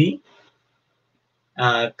minus B.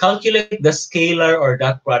 Calculate the scalar or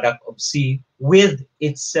dot product of C with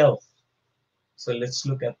itself. So let's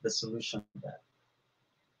look at the solution of that.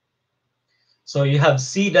 So you have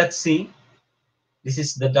C dot C. This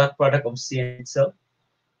is the dot product of C and itself.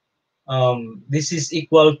 This is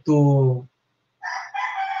equal to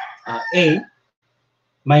A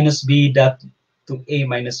minus B dot to A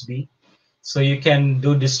minus B. So you can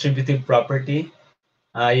do distributive property.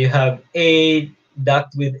 You have A dot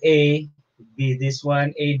with A would be this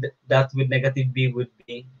one. A dot with negative B would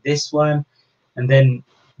be this one. And then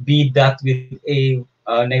B dot with A,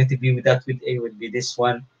 negative B dot with A would be this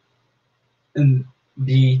one. And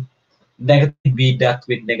B negative B dot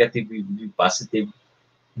with negative B would be positive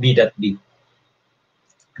B dot B.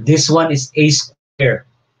 This one is A square,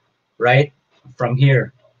 right? From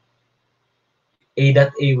here, A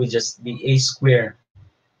dot A would just be A square.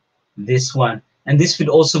 This one. And this would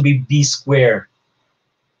also be B square.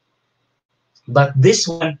 But this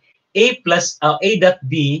one, A plus A dot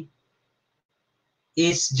B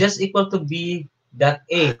is just equal to B dot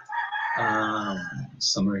A.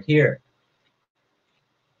 Somewhere here.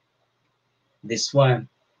 This one.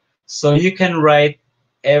 So you can write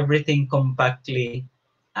everything compactly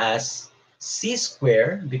as C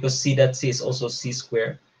square, because C dot C is also C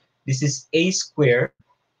square. This is A square,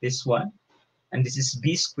 this one. and this is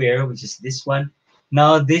b square, which is this one.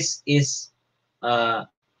 Now this is 2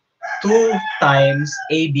 times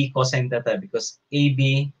AB cosine theta, because A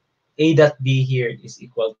dot B here is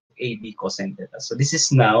equal to AB cosine theta. So this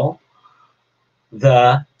is now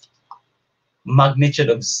the magnitude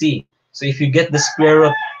of C. So if you get the square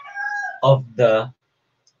root of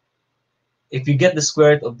if you get the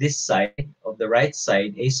square root of this side, of the right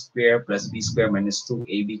side, A square plus B square minus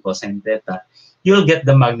 2AB cosine theta, you'll get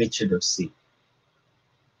the magnitude of C.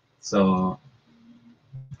 So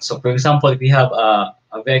for example, if you have a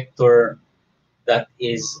vector that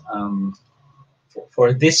is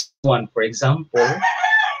for this one, for example,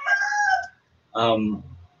 um,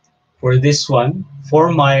 for this one,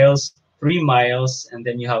 4 miles, 3 miles, and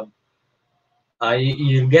then you have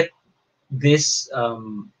you get this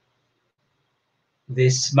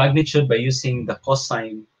this magnitude by using the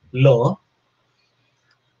cosine law.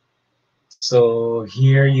 So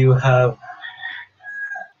here you have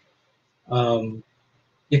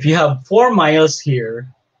if you have 4 miles here,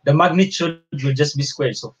 the magnitude will just be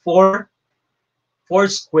squared. So 4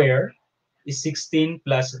 square is 16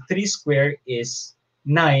 plus 3 square is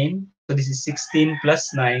 9. So this is 16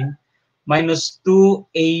 plus 9 minus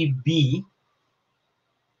 2AB.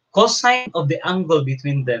 Cosine of the angle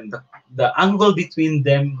between them, the angle between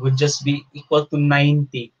them would just be equal to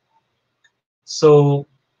 90. So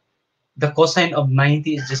the cosine of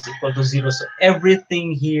 90 is just equal to 0. So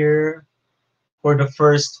everything here for the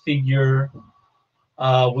first figure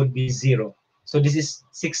would be 0. So this is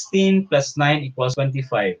 16 plus 9 equals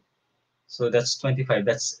 25. So that's 25.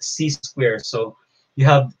 That's C squared. So you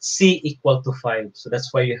have C equal to 5. So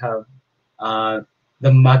that's why you have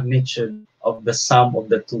the magnitude of the sum of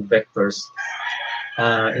the two vectors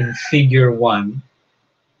in figure 1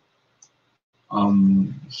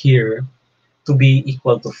 here to be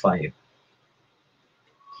equal to 5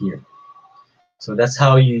 here. So that's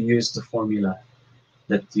how you use the formula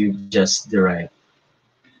that you just derived.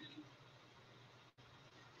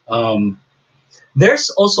 There's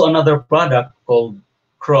also another product called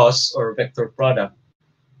cross or vector product,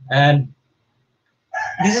 and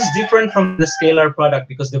this is different from the scalar product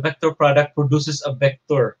because the vector product produces a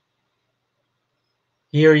vector.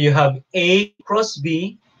 Here you have A cross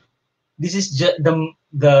B. This is just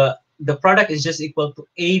the product is just equal to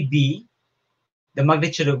AB, the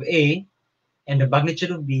magnitude of A, and the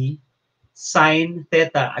magnitude of B, sine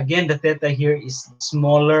theta. Again, the theta here is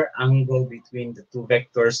smaller angle between the two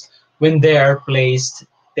vectors when they are placed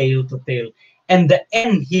tail to tail. And the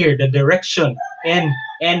n here, the direction, n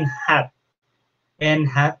hat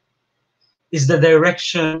is the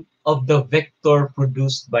direction of the vector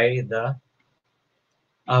produced by the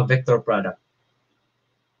vector product.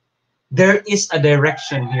 There is a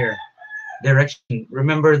direction here, direction,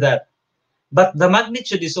 remember that. But the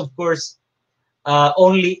magnitude is, of course,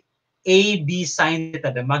 only AB sine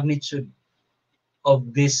theta, the magnitude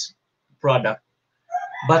of this product.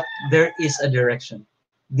 But there is a direction.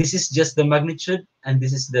 This is just the magnitude, and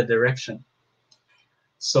this is the direction.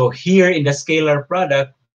 So here in the scalar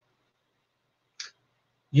product,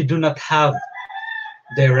 you do not have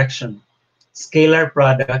direction. Scalar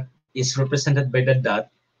product is represented by the dot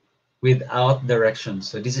without direction.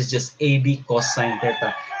 So this is just AB cosine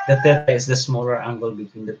theta. The theta is the smaller angle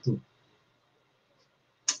between the two.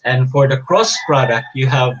 And for the cross product, you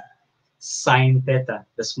have sine theta.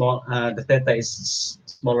 The theta is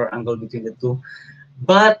smaller angle between the two.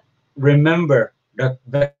 But remember, the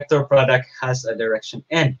vector product has a direction.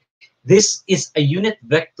 And this is a unit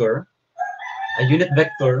vector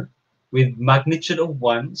with magnitude of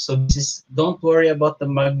 1. So this is, don't worry about the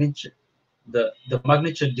magnitude. The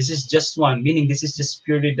magnitude, this is just 1, meaning this is just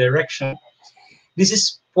purely direction. This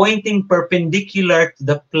is pointing perpendicular to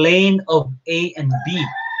the plane of A and B.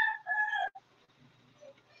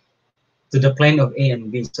 To the plane of A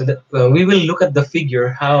and B. So that we will look at the figure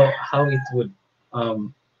how it would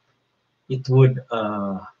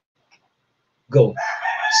go.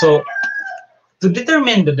 So to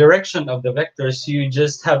determine the direction of the vectors, you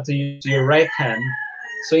just have to use your right hand.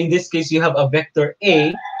 So in this case, you have a vector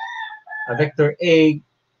A. A vector A.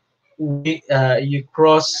 You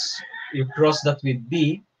cross that with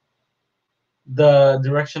B. The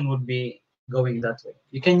direction would be going that way.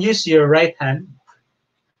 You can use your right hand,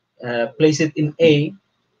 place it in A,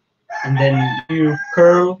 and then you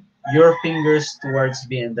curl your fingers towards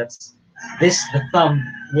B, and that's this. The thumb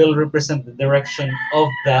will represent the direction of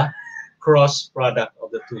the cross product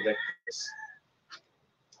of the two vectors.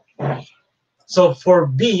 So for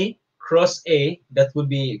B cross A, that would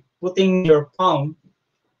be putting your palm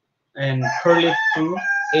and curl it to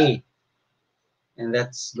A, and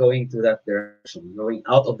that's going to that direction, going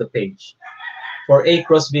out of the page. for A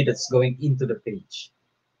cross B that's going into the page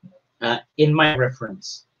in my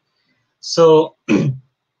reference. So the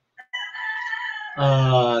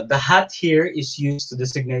hat here is used to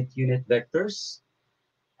designate unit vectors.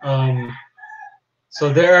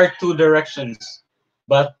 So there are two directions,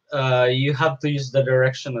 but you have to use the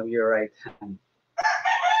direction of your right hand.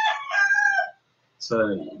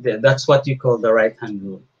 So that's what you call the right hand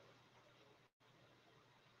rule.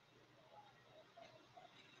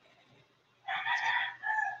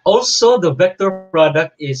 Also, the vector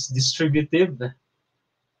product is distributive.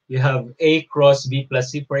 You have A cross B plus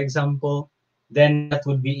C, for example, then that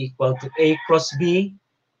would be equal to A cross B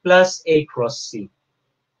plus A cross C.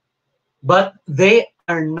 But they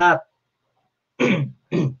are not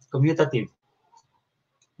commutative.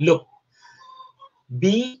 Look,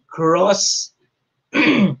 B cross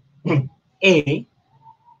A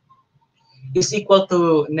is equal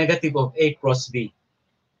to negative of A cross B.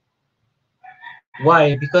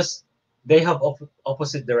 Why? Because they have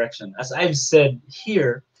opposite direction. As I've said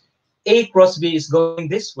here, A cross B is going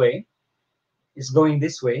this way,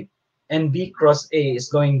 and B cross A is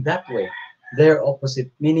going that way. They're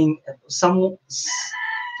opposite, meaning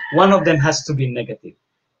one of them has to be negative.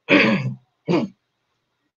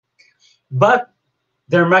 But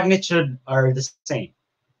their magnitude are the same.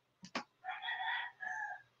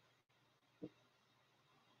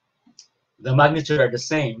 The magnitude are the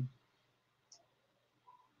same,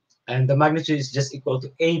 and the magnitude is just equal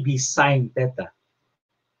to AB sine theta.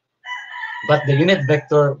 But the unit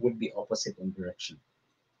vector would be opposite in direction.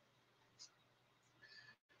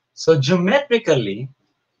 So geometrically,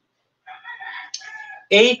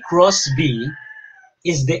 A cross B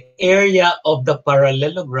is the area of the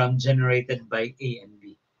parallelogram generated by A and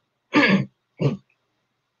B.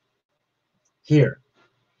 Here,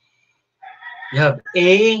 you have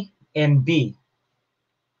A and B.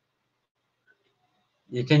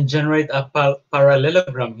 You can generate a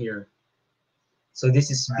parallelogram here. So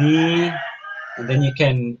this is B, and then you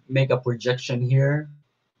can make a projection here,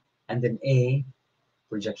 and then A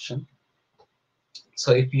projection.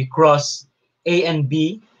 So if you cross A and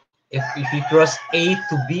B, if you cross A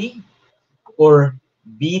to B or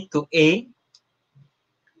B to A,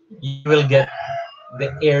 you will get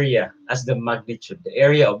the area as the magnitude, the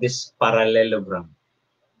area of this parallelogram.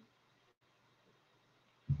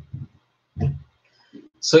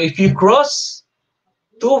 So if you cross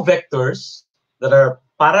two vectors that are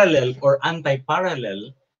parallel or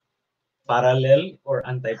anti-parallel,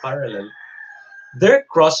 their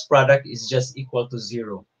cross product is just equal to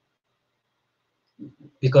 0.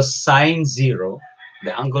 Because sine 0,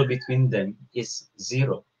 the angle between them is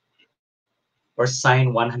 0. Or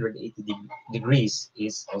sine 180 degrees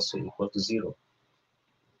is also equal to 0.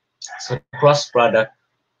 So the cross product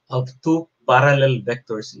of two parallel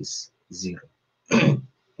vectors is 0.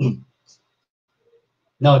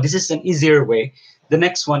 Now, this is an easier way. The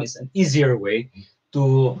next one is an easier way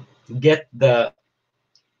to get the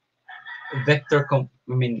vector,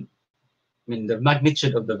 the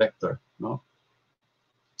magnitude of the vector. No?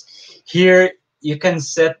 Here, you can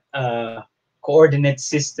set a coordinate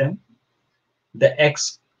system, the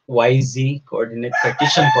X, Y, Z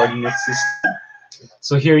Cartesian coordinate system.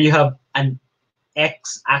 So here you have an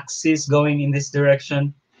X-axis going in this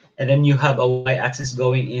direction, and then you have a Y-axis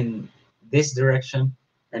going in this direction,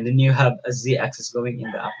 and then you have a Z-axis going in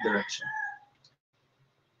the up direction.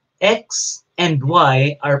 X and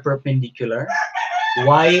Y are perpendicular.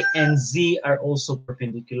 Y and Z are also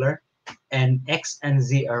perpendicular, and X and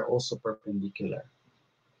Z are also perpendicular.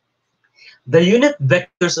 The unit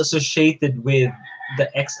vectors associated with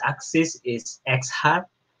the X-axis is X hat.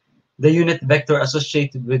 The unit vector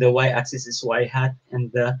associated with the Y-axis is Y hat, and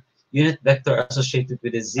the unit vector associated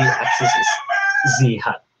with the Z-axis is Z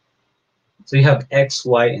hat. So you have X,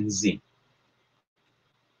 Y, and Z.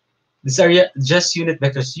 These are just unit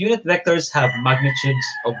vectors. Unit vectors have magnitudes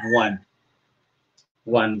of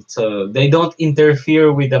 1. So they don't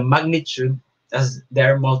interfere with the magnitude as they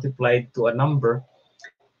are multiplied to a number.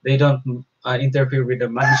 They don't interfere with the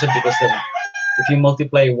magnitude because if you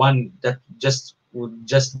multiply 1, that would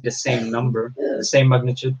just be the same number, the same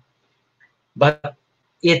magnitude. But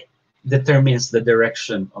it determines the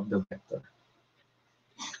direction of the vector.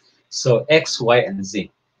 So X, Y, and Z.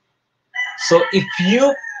 So if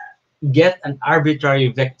you get an arbitrary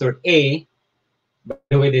vector A, by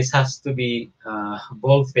the way, this has to be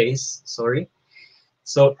boldface, sorry.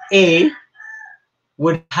 So A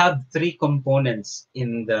would have 3 components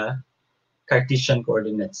in the Cartesian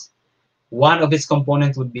coordinates. One of its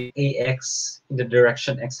components would be AX in the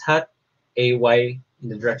direction X hat, AY in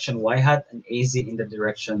the direction Y hat, and AZ in the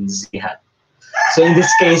direction Z hat. So in this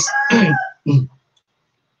case,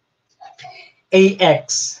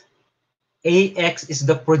 AX. AX is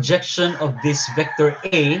the projection of this vector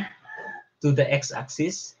A to the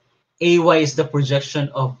x-axis. AY is the projection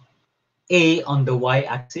of A on the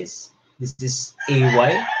y-axis. This is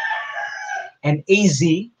AY. And AZ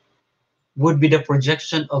would be the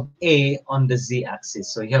projection of A on the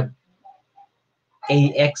z-axis. So you have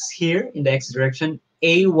AX here in the x direction,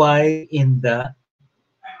 AY in the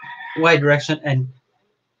y direction, and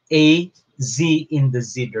AZ in the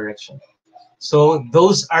z direction. So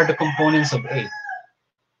those are the components of A.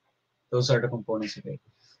 Those are the components of A.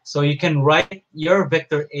 So you can write your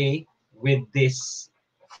vector A with this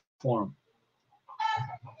form.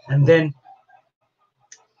 And then,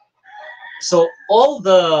 so all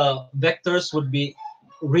the vectors would be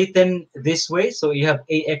written this way. So you have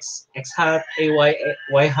AX, X hat, AY,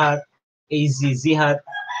 Y hat, AZ, Z hat,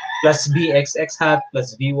 plus BX, X hat,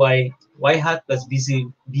 plus VY, Y hat, plus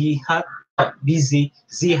BZ, B hat, BZ,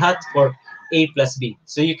 Z hat for A plus B.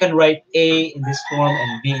 So you can write A in this form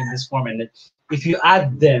and B in this form. And then if you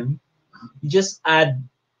add them, you just add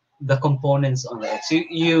the components on the X.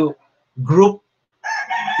 You group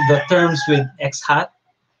the terms with X hat,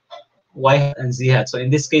 Y hat, and Z hat. So in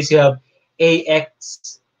this case, you have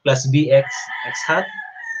AX plus BX, X hat,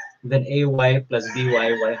 then AY plus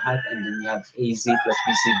BY, Y hat, and then you have AZ plus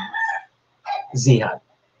BC, Z hat.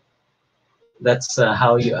 That's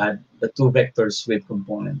how you add the two vectors with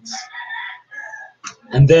components.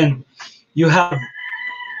 And then you have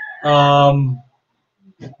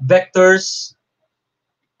vectors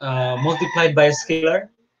multiplied by a scalar.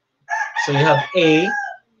 So you have A,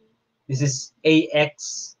 this is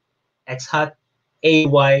AX, X hat,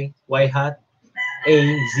 AY, Y hat,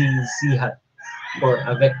 AZ, Z hat for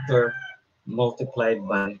a vector multiplied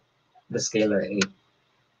by the scalar A.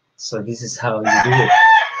 So this is how you do it.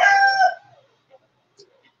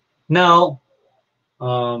 Now,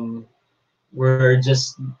 we're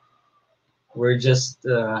just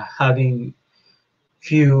having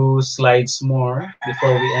few slides more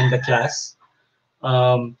before we end the class.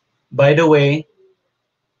 By the way,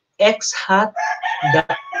 X hat,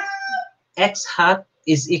 that X hat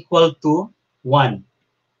is equal to 1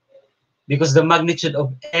 because the magnitude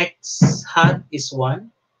of X hat is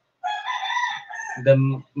 1.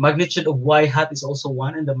 The magnitude of Y hat is also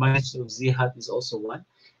 1, and the magnitude of Z hat is also 1.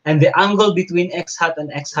 And the angle between X hat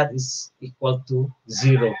and X hat is equal to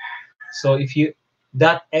 0. So if you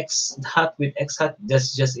that X hat with X hat,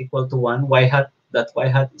 that's just equal to 1. Y hat, that Y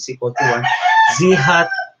hat is equal to 1. Z hat,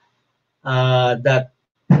 that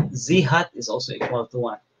Z hat is also equal to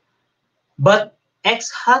 1. But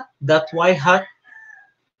X hat, that Y hat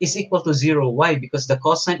is equal to 0. Why? Because the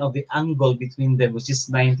cosine of the angle between them, which is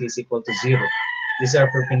 90, is equal to 0. These are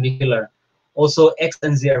perpendicular. Also, X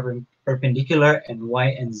and Z are perpendicular, and Y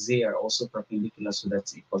and Z are also perpendicular, so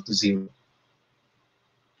that's equal to 0.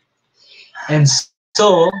 And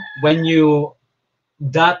so, when you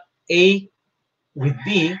dot A with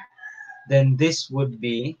B, then this would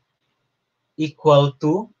be equal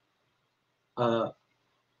to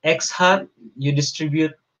X hat. You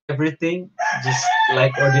distribute everything just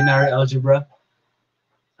like ordinary algebra.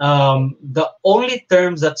 The only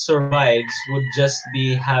terms that survives would just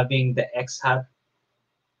be having the X hat,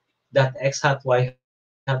 that X hat, Y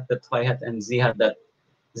hat, that Y hat, and Z hat, that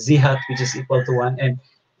Z hat, which is equal to 1. And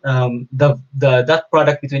the dot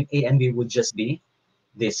product between A and B would just be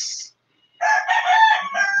this.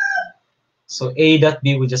 So A dot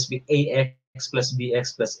B would just be AX plus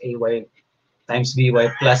BX plus AY times BY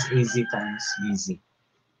plus AZ times BZ.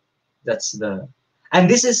 That's the, and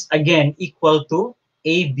this is again equal to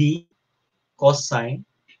AB cosine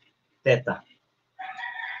theta.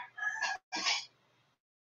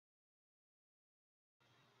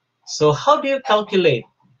 So how do you calculate?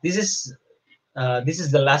 This is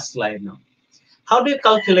the last slide now. How do you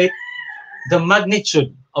calculate the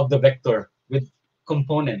magnitude of the vector with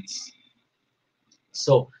components?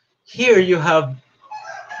 So here you have,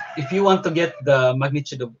 if you want to get the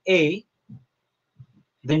magnitude of A,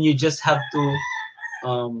 then you just have to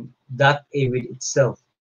dot A with itself.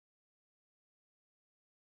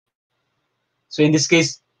 So in this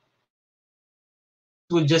case,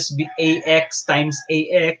 it would just be AX times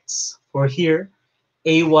AX for here,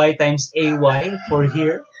 AY times AY for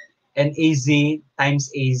here, and AZ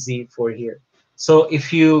times AZ for here. So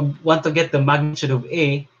if you want to get the magnitude of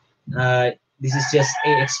A, this is just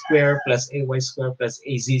AX squared plus AY squared plus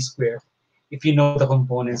AZ squared. If you know the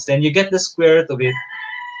components, then you get the square root of it.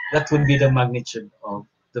 That would be the magnitude of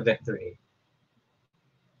the vector A.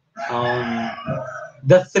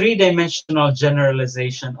 The three-dimensional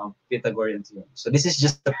generalization of Pythagorean theorem. So this is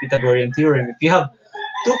just the Pythagorean theorem. If you have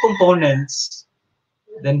two components,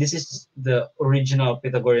 then this is the original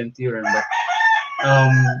Pythagorean theorem. But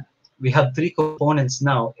we have three components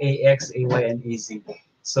now: ax, ay, and az.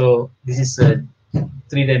 So this is a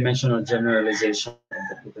three-dimensional generalization of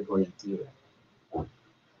the Pythagorean theorem.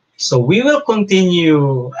 So we will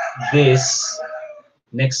continue this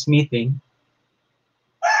next meeting,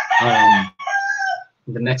 um,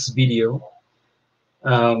 the next video.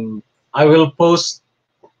 I will post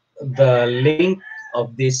the link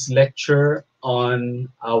of this lecture on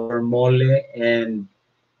our Mole and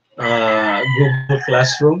Google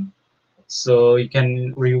Classroom, so you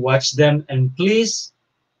can rewatch them, and please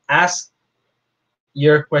ask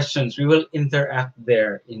your questions. We will interact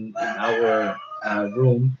there in our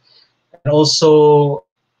room, and also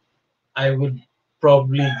I would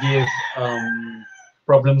probably give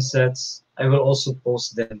problem sets. I will also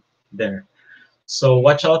post them there. So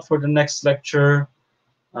watch out for the next lecture.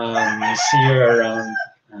 See you around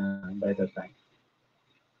by that time.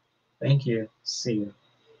 Thank you. See you.